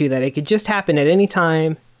scary too, that it could just happen at any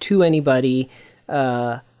time to anybody,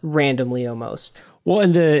 randomly almost. Well,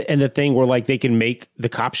 and the thing where like they can make the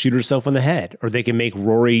cop shoot herself in the head, or they can make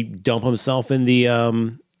Rory dump himself in the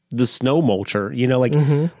snow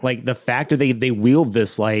mulcher, like the fact that they wield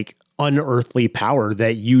this like unearthly power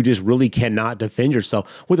that you just really cannot defend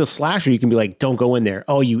yourself. With a slasher, you can be like, don't go in there.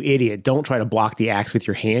 Oh, you idiot. Don't try to block the axe with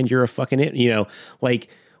your hand. You're a fucking it. Like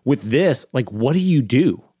with this, like, what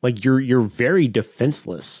do? Like you're very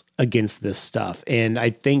defenseless against this stuff. And I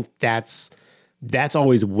think that's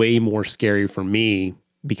always way more scary for me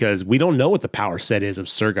because we don't know what the power set is of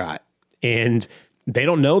Surgot. And they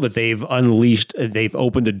don't know that they've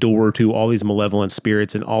opened a door to all these malevolent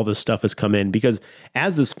spirits and all this stuff has come in, because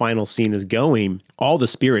as this final scene is going, all the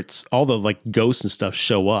spirits, all the like ghosts and stuff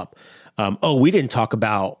show up. We didn't talk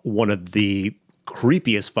about one of the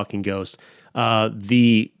creepiest fucking ghosts.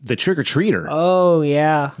 The trick-or-treater. Oh,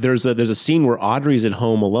 yeah. There's a scene where Audrey's at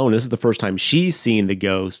home alone. This is the first time she's seen the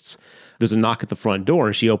ghosts. There's a knock at the front door,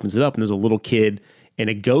 and she opens it up, and there's a little kid in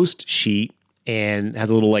a ghost sheet and has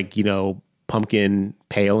a little, like, you know, pumpkin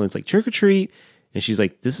pail, and it's like, trick or treat. And she's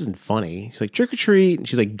like, this isn't funny. She's like, trick or treat. And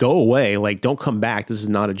she's like, go away. Like, don't come back. This is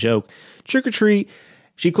not a joke. Trick or treat.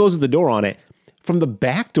 She closes the door on it. From the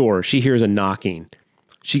back door, she hears a knocking.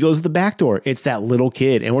 She goes to the back door. It's that little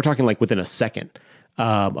kid. And we're talking like within a second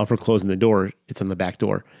of her closing the door. It's on the back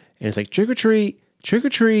door. And it's like, trick or treat, trick or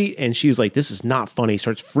treat. And she's like, this is not funny.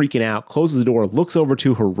 Starts freaking out, closes the door, looks over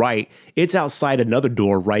to her right. It's outside another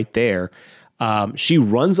door right there. She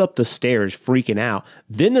runs up the stairs freaking out.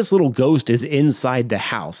 Then this little ghost is inside the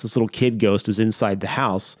house. This little kid ghost is inside the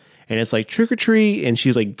house. And it's like, trick or treat. And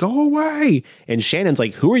she's like, go away. And Shannon's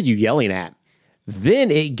like, who are you yelling at?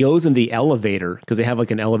 Then it goes in the elevator because they have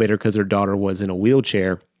like an elevator because their daughter was in a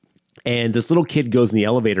wheelchair. And this little kid goes in the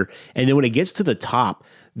elevator. And then when it gets to the top,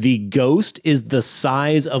 the ghost is the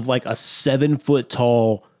size of like a 7 foot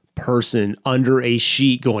tall person under a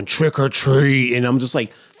sheet going trick or treat. And I'm just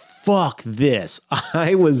like, fuck this.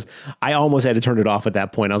 I almost had to turn it off at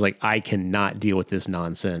that point. I was like, I cannot deal with this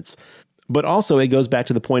nonsense. But also it goes back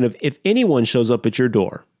to the point of if anyone shows up at your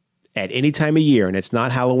door at any time of year and it's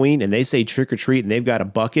not Halloween and they say trick or treat and they've got a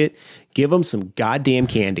bucket, give them some goddamn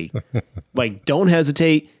candy. Like, don't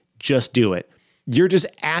hesitate. Just do it. You're just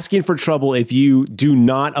asking for trouble if you do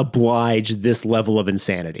not oblige this level of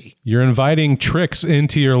insanity. You're inviting tricks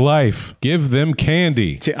into your life. Give them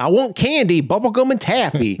candy. I want candy, bubblegum, and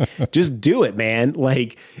taffy. Just do it, man.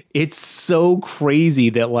 Like, it's so crazy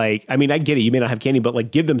that, like, I mean, I get it. You may not have candy, but,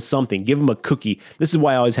 like, give them something. Give them a cookie. This is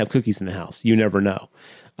why I always have cookies in the house. You never know.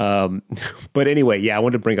 But anyway, yeah, I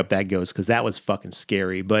wanted to bring up that ghost because that was fucking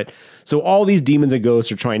scary. But so all these demons and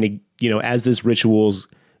ghosts are trying to, you know, as this ritual's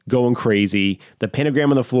going crazy, the pentagram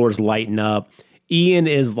on the floor is lighting up. Ian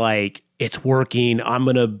is like, it's working. I'm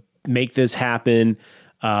going to make this happen.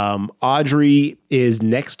 Audrey is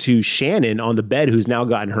next to Shannon on the bed, who's now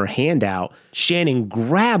gotten her hand out. Shannon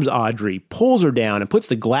grabs Audrey, pulls her down, and puts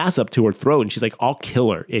the glass up to her throat. And she's like, I'll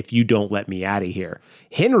kill her if you don't let me out of here.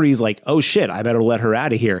 Henry's like, oh shit, I better let her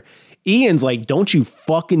out of here. Ian's like, don't you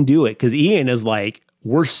fucking do it. Because Ian is like,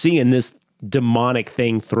 we're seeing this demonic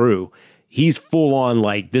thing through. He's full on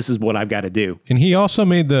like, this is what I've got to do. And he also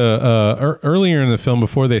made the, earlier in the film,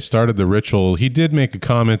 before they started the ritual, he did make a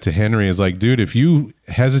comment to Henry is like, dude, if you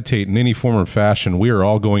hesitate in any form or fashion, we are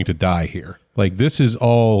all going to die here. Like, this is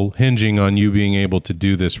all hinging on you being able to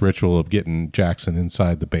do this ritual of getting Jackson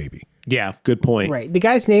inside the baby. Yeah, good point. Right. The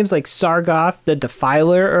guy's name's like Sargoth, the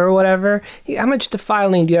Defiler or whatever. How much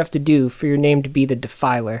defiling do you have to do for your name to be the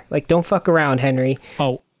Defiler? Like, don't fuck around, Henry.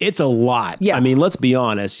 Oh, it's a lot. Yeah. I mean, let's be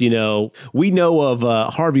honest. You know, we know of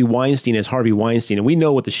Harvey Weinstein as Harvey Weinstein, and we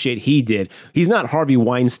know what the shit he did. He's not Harvey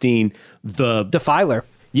Weinstein, the Defiler.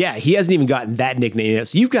 Yeah, he hasn't even gotten that nickname yet.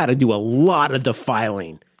 So you've got to do a lot of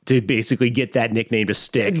defiling to basically get that nickname to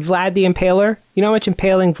stick. Vlad the Impaler. You know how much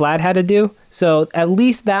impaling Vlad had to do? So at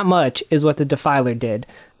least that much is what the Defiler did.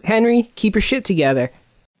 Henry, keep your shit together.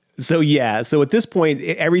 So yeah, so at this point,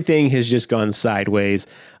 everything has just gone sideways.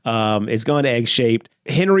 It's gone egg-shaped.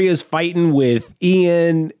 Henry is fighting with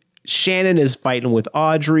Ian. Shannon is fighting with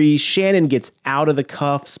Audrey. Shannon gets out of the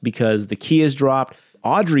cuffs because the key is dropped.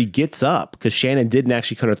 Audrey gets up because Shannon didn't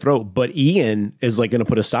actually cut her throat, but Ian is like going to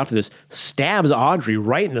put a stop to this, stabs Audrey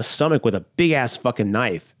right in the stomach with a big-ass fucking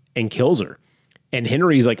knife and kills her. And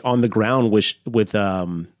Henry's like on the ground with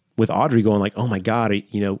Audrey going like, oh my God,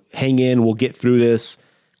 you know, hang in, we'll get through this.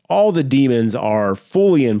 All the demons are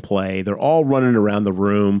fully in play. They're all running around the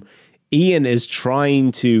room. Ian is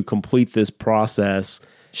trying to complete this process.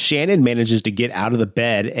 Shannon manages to get out of the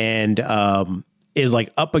bed and is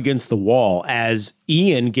like up against the wall as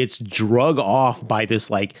Ian gets drug off by this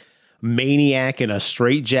like maniac in a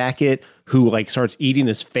straitjacket who like starts eating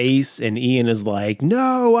his face. And Ian is like,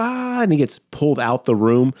 no, and he gets pulled out the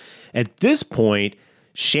room. At this point,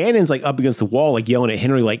 Shannon's like up against the wall, like yelling at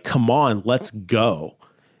Henry, like, come on, let's go.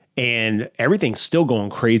 And everything's still going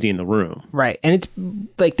crazy in the room. Right. And it's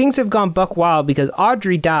like things have gone buck wild because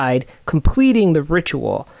Audrey died completing the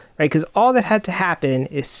ritual, right? Because all that had to happen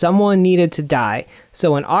is someone needed to die.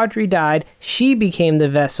 So when Audrey died, she became the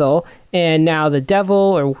vessel. And now the devil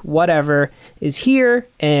or whatever is here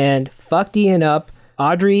and fucked Ian up.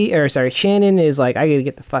 Shannon is like, I gotta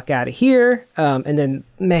get the fuck out of here. And then,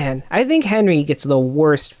 man, I think Henry gets the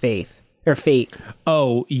worst fate.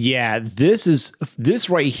 Oh, yeah. This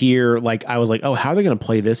right here, like, I was like, oh, how are they going to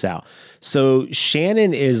play this out? So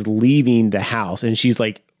Shannon is leaving the house and she's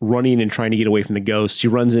like running and trying to get away from the ghost. She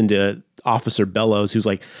runs into Officer Bellows, who's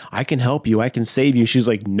like, I can help you. I can save you. She's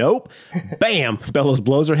like, nope. Bam. Bellows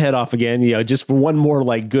blows her head off again, just for one more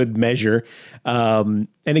like good measure. And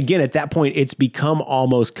again, at that point, it's become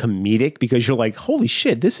almost comedic because you're like, holy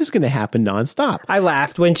shit, this is going to happen nonstop. I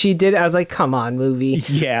laughed when she did it. I was like, come on, movie.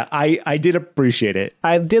 Yeah, I did appreciate it.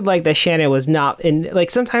 I did like that Shannon was not in,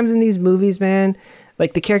 like, sometimes in these movies, man,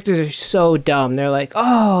 like, the characters are so dumb. They're like,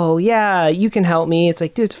 oh, yeah, you can help me. It's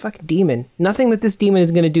like, dude, it's a fucking demon. Nothing that this demon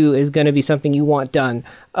is going to do is going to be something you want done.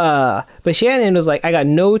 But Shannon was like, I got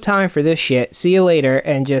no time for this shit. See you later,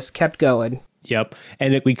 and just kept going. Yep.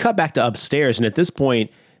 And then we cut back to upstairs, and at this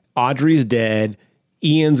point, Audrey's dead.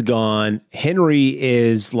 Ian's gone. Henry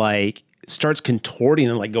is like, starts contorting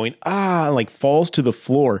and like going, and like falls to the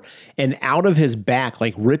floor. And out of his back,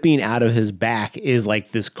 like ripping out of his back, is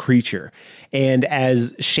like this creature. And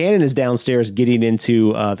as Shannon is downstairs getting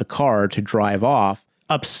into the car to drive off,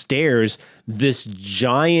 upstairs, this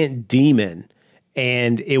giant demon,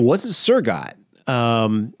 and it wasn't Surgot,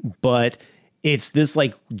 but it's this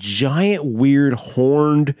like giant, weird,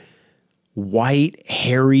 horned, white,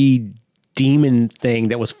 hairy demon thing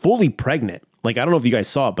that was fully pregnant. Like, I don't know if you guys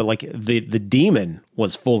saw it, but like the demon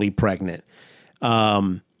was fully pregnant.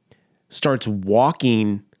 Starts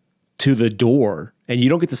walking to the door, and you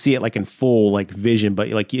don't get to see it like in full like vision, but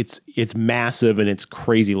like it's massive and it's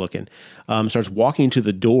crazy looking. Starts walking to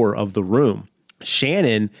the door of the room.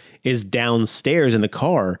 Shannon is downstairs in the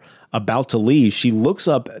car about to leave. She looks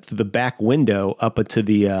up through the back window up into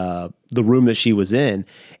the room that she was in,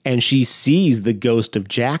 and she sees the ghost of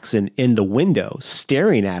Jackson in the window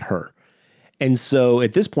staring at her. And so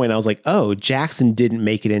at this point, I was like, oh, Jackson didn't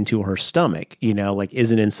make it into her stomach, like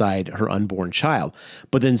isn't inside her unborn child.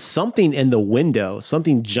 But then something in the window,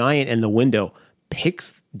 something giant in the window,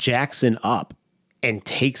 picks Jackson up and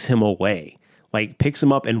takes him away, like picks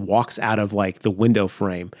him up and walks out of like the window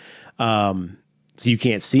frame. So you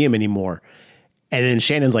can't see him anymore. And then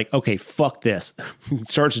Shannon's like, okay, fuck this.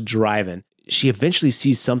 Starts driving. She eventually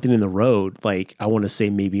sees something in the road, like I want to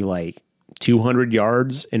say maybe like 200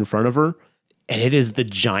 yards in front of her. And it is the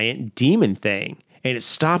giant demon thing. And it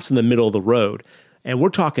stops in the middle of the road. And we're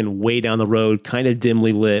talking way down the road, kind of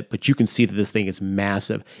dimly lit, but you can see that this thing is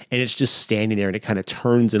massive. And it's just standing there, and it kind of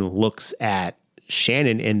turns and looks at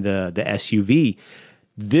Shannon in the SUV.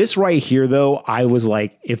 This right here, though, I was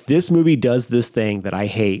like, if this movie does this thing that I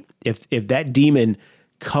hate, if that demon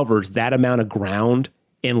covers that amount of ground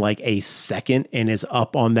in like a second and is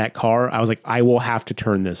up on that car, I was like, I will have to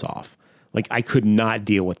turn this off. Like, I could not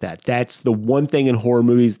deal with that. That's the one thing in horror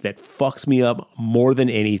movies that fucks me up more than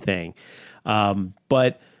anything.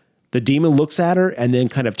 But the demon looks at her and then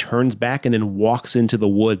kind of turns back and then walks into the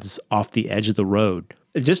woods off the edge of the road.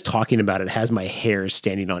 Just talking about it has my hair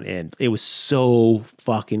standing on end. It was so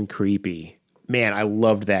fucking creepy. Man, I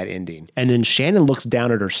loved that ending. And then Shannon looks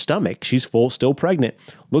down at her stomach. She's still pregnant.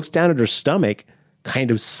 Looks down at her stomach, kind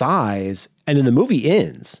of sighs, and then the movie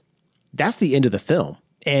ends. That's the end of the film.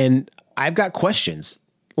 And I've got questions.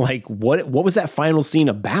 Like, what was that final scene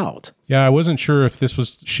about? Yeah, I wasn't sure if this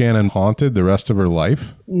was Shannon haunted the rest of her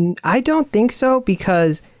life. I don't think so,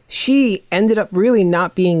 because she ended up really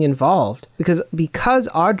not being involved. Because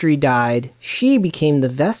Audrey died, she became the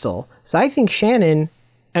vessel. So I think Shannon,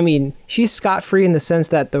 she's scot-free in the sense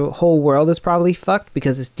that the whole world is probably fucked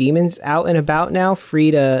because this demon's out and about now,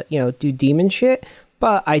 free to, do demon shit.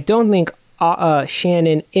 But I don't think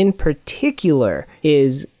Shannon in particular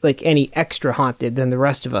is like any extra haunted than the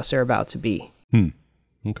rest of us are about to be.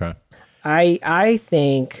 Okay. I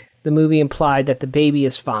think the movie implied that the baby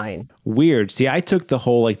is fine. Weird. See, I took the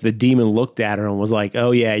whole, like, the demon looked at her and was like, oh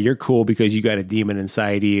yeah, you're cool because you got a demon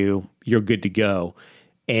inside of you. You're good to go.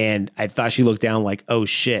 And I thought she looked down like, oh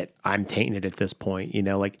shit, I'm tainted at this point.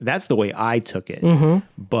 Like, that's the way I took it. Mm-hmm.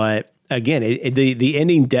 But again, the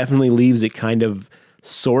ending definitely leaves it kind of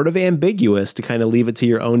sort of ambiguous to kind of leave it to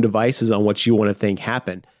your own devices on what you want to think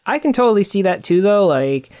happened. I can totally see that too, though.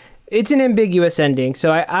 Like, it's an ambiguous ending.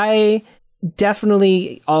 So I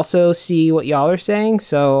definitely also see what y'all are saying.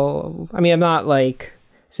 So, I'm not like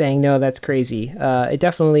saying, no, that's crazy. It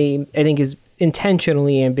definitely, I think, is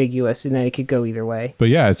intentionally ambiguous in that it could go either way. But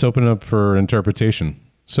yeah, it's open up for interpretation.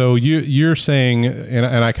 So you're saying,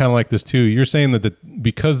 and I kind of like this too, you're saying that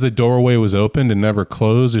because the doorway was opened and never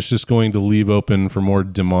closed, it's just going to leave open for more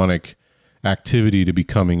demonic activity to be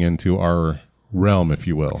coming into our realm, if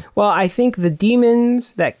you will. Well, I think the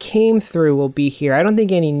demons that came through will be here. I don't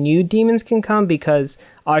think any new demons can come because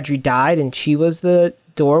Audrey died and she was the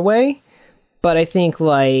doorway. But I think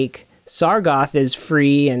like Sargoth is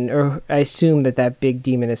free, or I assume that big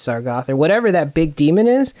demon is Sargoth, or whatever that big demon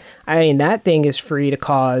is. That thing is free to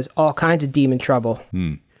cause all kinds of demon trouble.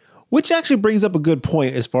 Which actually brings up a good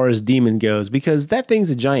point as far as demon goes, because that thing's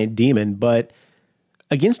a giant demon, but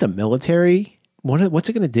against a military, what's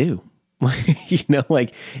it going to do?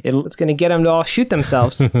 It's going to get them to all shoot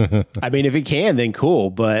themselves. I mean, if it can, then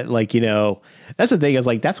cool. But that's the thing is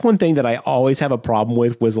that's one thing that I always have a problem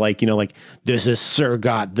with was this is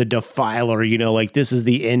Surgot, the Defiler, this is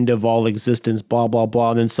the end of all existence, blah, blah,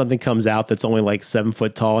 blah. And then something comes out that's only 7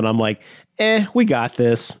 foot tall. And I'm like, we got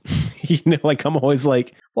this. I'm always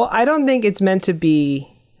like, well, I don't think it's meant to be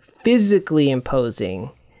physically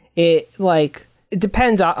imposing. It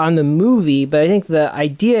depends on the movie, but I think the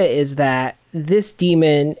idea is that this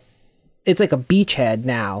demon, it's like a beachhead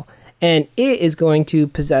now, and it is going to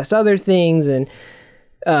possess other things, and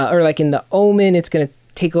or in The Omen, it's going to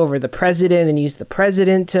take over the president and use the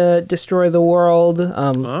president to destroy the world.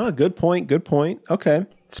 Good point. Okay.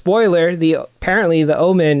 Spoiler, apparently The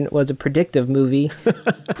Omen was a predictive movie.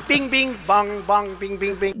 Bing, bing, bong, bong, bing,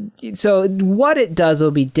 bing, bing. So what it does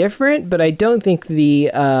will be different, but I don't think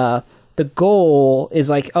the goal is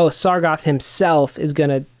Sargoth himself is going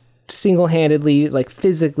to single-handedly,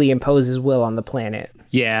 physically impose his will on the planet.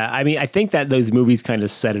 Yeah, I mean, I think that those movies kind of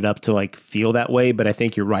set it up to feel that way, but I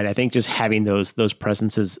think you're right. I think just having those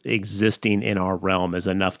presences existing in our realm is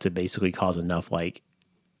enough to basically cause enough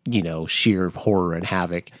sheer horror and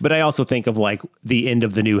havoc. But I also think of the end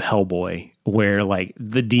of the new Hellboy, where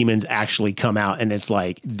the demons actually come out and it's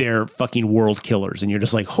they're fucking world killers, and you're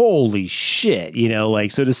just holy shit,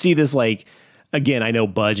 so to see this, again, I know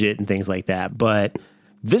budget and things like that, but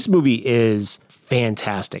this movie is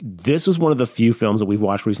fantastic. This was one of the few films that we've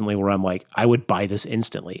watched recently where I'm I would buy this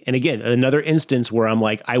instantly. And again, another instance where I'm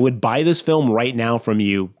I would buy this film right now from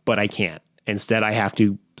you, but I can't. Instead, I have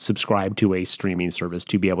to subscribe to a streaming service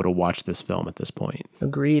to be able to watch this film at this point.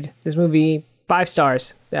 Agreed. This movie, 5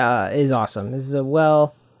 stars, is awesome. This is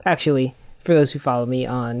actually, for those who follow me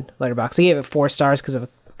on Letterboxd, I gave it 4 stars because of a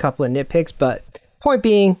couple of nitpicks, but point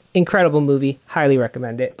being, incredible movie. Highly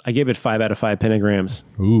recommend it. I gave it 5 out of 5 pentagrams.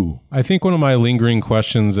 Ooh. I think one of my lingering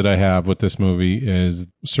questions that I have with this movie is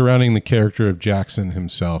surrounding the character of Jackson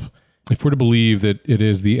himself. If we're to believe that it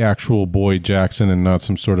is the actual boy Jackson and not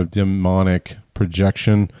some sort of demonic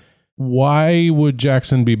projection, why would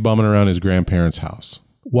Jackson be bumming around his grandparents' house?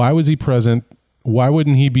 Why was he present? Why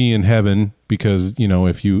wouldn't he be in heaven? Because,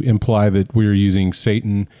 if you imply that we're using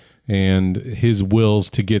Satan and his wills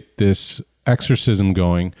to get this exorcism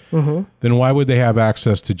going, then why would they have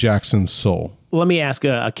access to Jackson's soul? Let me ask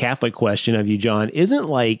a Catholic question of you, John. Isn't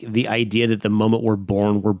the idea that the moment we're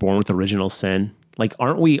born with original sin?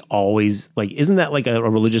 Aren't we always isn't that a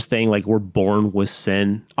religious thing? We're born with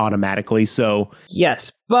sin automatically. So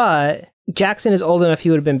yes, but Jackson is old enough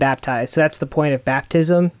he would have been baptized. So that's the point of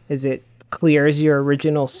baptism, is it clears your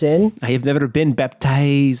original sin. I have never been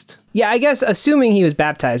baptized. Yeah, I guess assuming he was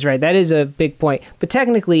baptized, right? That is a big point. But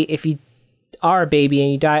technically, if you are a baby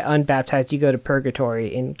and you die unbaptized, you go to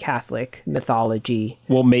purgatory in Catholic mythology.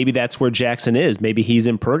 Well, maybe that's where Jackson is. Maybe he's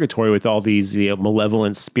in purgatory with all these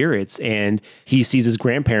malevolent spirits, and he sees his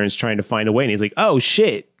grandparents trying to find a way, and he's like, "Oh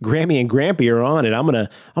shit, Grammy and Grampy are on it. I'm gonna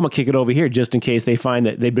kick it over here just in case they find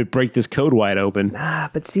that they break this code wide open."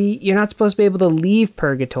 But see, you're not supposed to be able to leave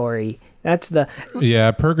purgatory. That's the...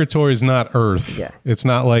 Yeah, purgatory is not Earth. Yeah. It's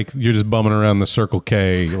not like you're just bumming around the Circle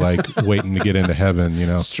K, waiting to get into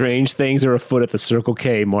heaven, Strange things are afoot at the Circle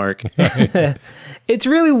K, Mark. It's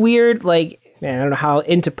really weird, man, I don't know how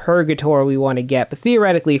into purgatory we want to get, but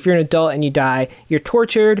theoretically, if you're an adult and you die, you're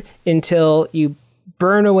tortured until you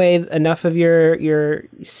burn away enough of your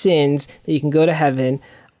sins that you can go to heaven.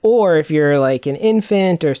 Or if you're an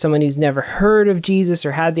infant or someone who's never heard of Jesus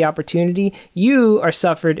or had the opportunity, you are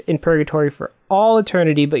suffered in purgatory for all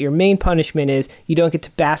eternity, but your main punishment is you don't get to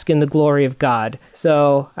bask in the glory of God.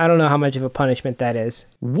 So I don't know how much of a punishment that is.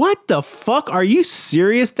 What the fuck? Are you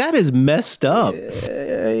serious? That is messed up.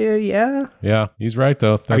 Yeah. Yeah, he's right,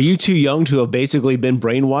 though. Are you too young to have basically been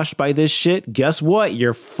brainwashed by this shit? Guess what?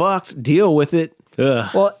 You're fucked. Deal with it. Ugh.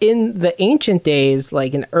 Well, in the ancient days,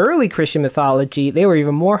 in early Christian mythology, they were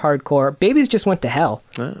even more hardcore. Babies just went to hell.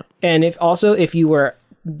 Oh. And if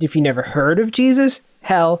you never heard of Jesus,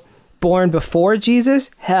 hell. Born before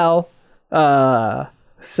Jesus, hell.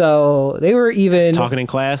 So they were even... Talking in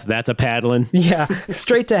class, that's a paddling. Yeah,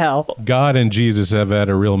 straight to hell. God and Jesus have had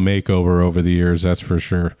a real makeover over the years, that's for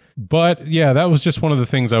sure. But yeah, that was just one of the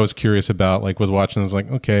things I was curious about, was watching. I was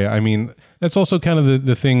okay, I mean, that's also kind of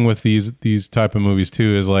the thing with these type of movies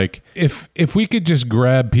too, is if we could just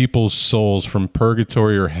grab people's souls from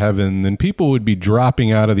purgatory or heaven, then people would be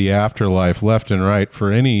dropping out of the afterlife left and right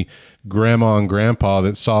for any grandma and grandpa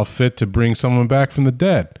that saw fit to bring someone back from the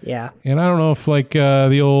dead. Yeah. And I don't know if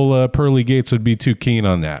the old pearly gates would be too keen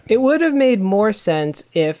on that. It would have made more sense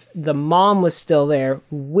if the mom was still there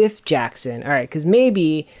with Jackson. All right, because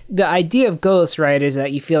maybe the idea of ghosts, right, is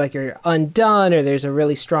that you feel like you're undone or there's a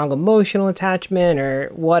really strong emotional attachment or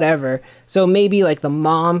whatever. So maybe like the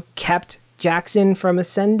mom kept Jackson from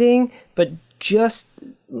ascending, but just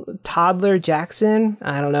toddler Jackson,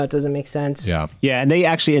 I don't know, it doesn't make sense. Yeah, and they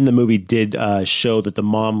actually in the movie did show that the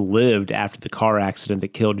mom lived after the car accident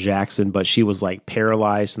that killed Jackson, but she was like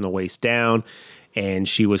paralyzed from the waist down, and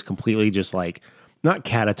she was completely just like, not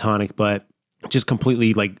catatonic, but just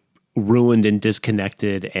completely like ruined and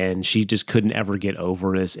disconnected, and she just couldn't ever get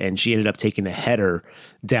over this, and she ended up taking a header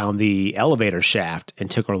down the elevator shaft and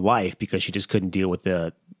took her life because she just couldn't deal with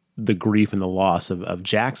the grief and the loss of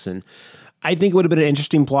Jackson. I think it would have been an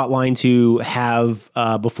interesting plot line to have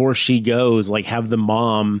before she goes, like have the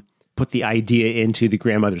mom put the idea into the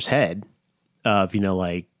grandmother's head of,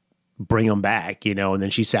 like bring him back, and then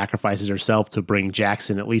she sacrifices herself to bring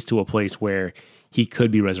Jackson at least to a place where he could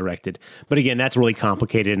be resurrected. But again, that's really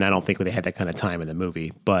complicated, and I don't think they had that kind of time in the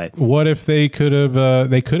movie. But what if they could have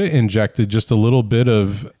injected just a little bit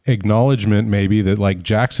of acknowledgement, maybe that like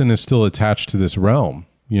Jackson is still attached to this realm?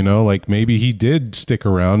 Like maybe he did stick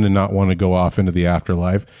around and not want to go off into the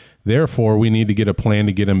afterlife. Therefore, we need to get a plan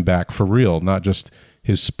to get him back for real, not just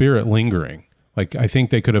his spirit lingering. Like, I think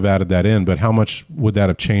they could have added that in, but how much would that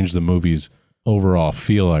have changed the movie's overall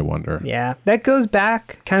feel, I wonder? Yeah, that goes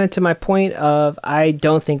back kind of to my point of I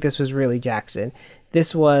don't think this was really Jackson.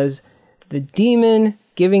 This was the demon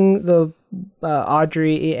giving the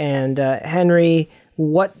Audrey and Henry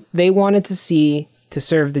what they wanted to see to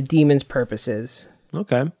serve the demon's purposes.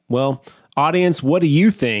 Okay. Well, audience, what do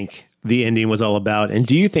you think the ending was all about? And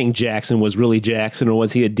do you think Jackson was really Jackson, or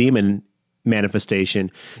was he a demon manifestation?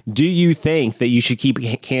 Do you think that you should keep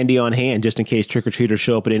candy on hand just in case trick-or-treaters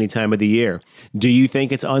show up at any time of the year? Do you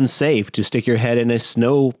think it's unsafe to stick your head in a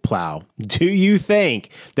snow plow? Do you think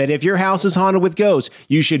that if your house is haunted with ghosts,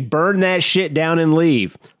 you should burn that shit down and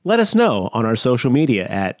leave? Let us know on our social media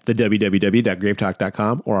at the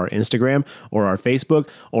www.gravetalk.com or our Instagram or our Facebook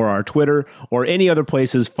or our Twitter or any other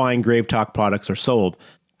places fine Grave Talk products are sold.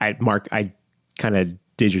 Mark, I kind of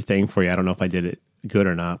did your thing for you. I don't know if I did it good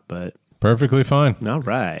or not, but... Perfectly fine. All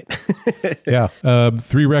right. Yeah.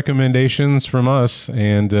 3 recommendations from us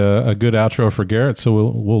and a good outro for Garrett. So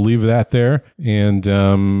we'll leave that there, and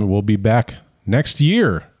we'll be back next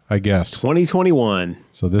year, I guess. 2021.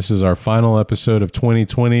 So this is our final episode of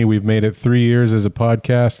 2020. We've made it 3 years as a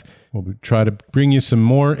podcast. We'll try to bring you some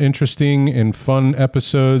more interesting and fun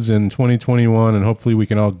episodes in 2021, and hopefully we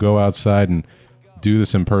can all go outside and do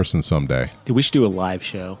this in person someday. Dude, we should do a live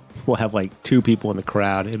show. We'll have like 2 people in the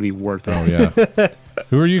crowd. It'd be worth it. Oh, yeah.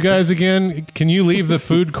 Who are you guys again? Can you leave the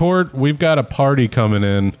food court? We've got a party coming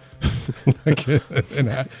in like in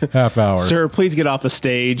a half hour. Sir, please get off the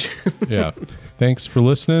stage. Yeah. Thanks for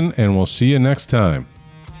listening, and we'll see you next time.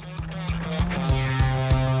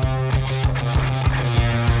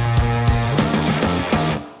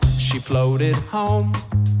 She floated home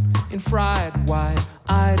in fried,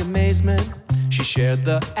 wide-eyed amazement. She shared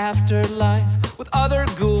the afterlife with other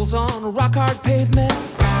ghouls on a rock-hard pavement.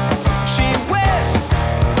 She wished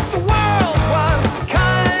the world was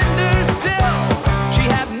kinder still. She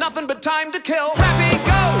had nothing but time to kill. Crappy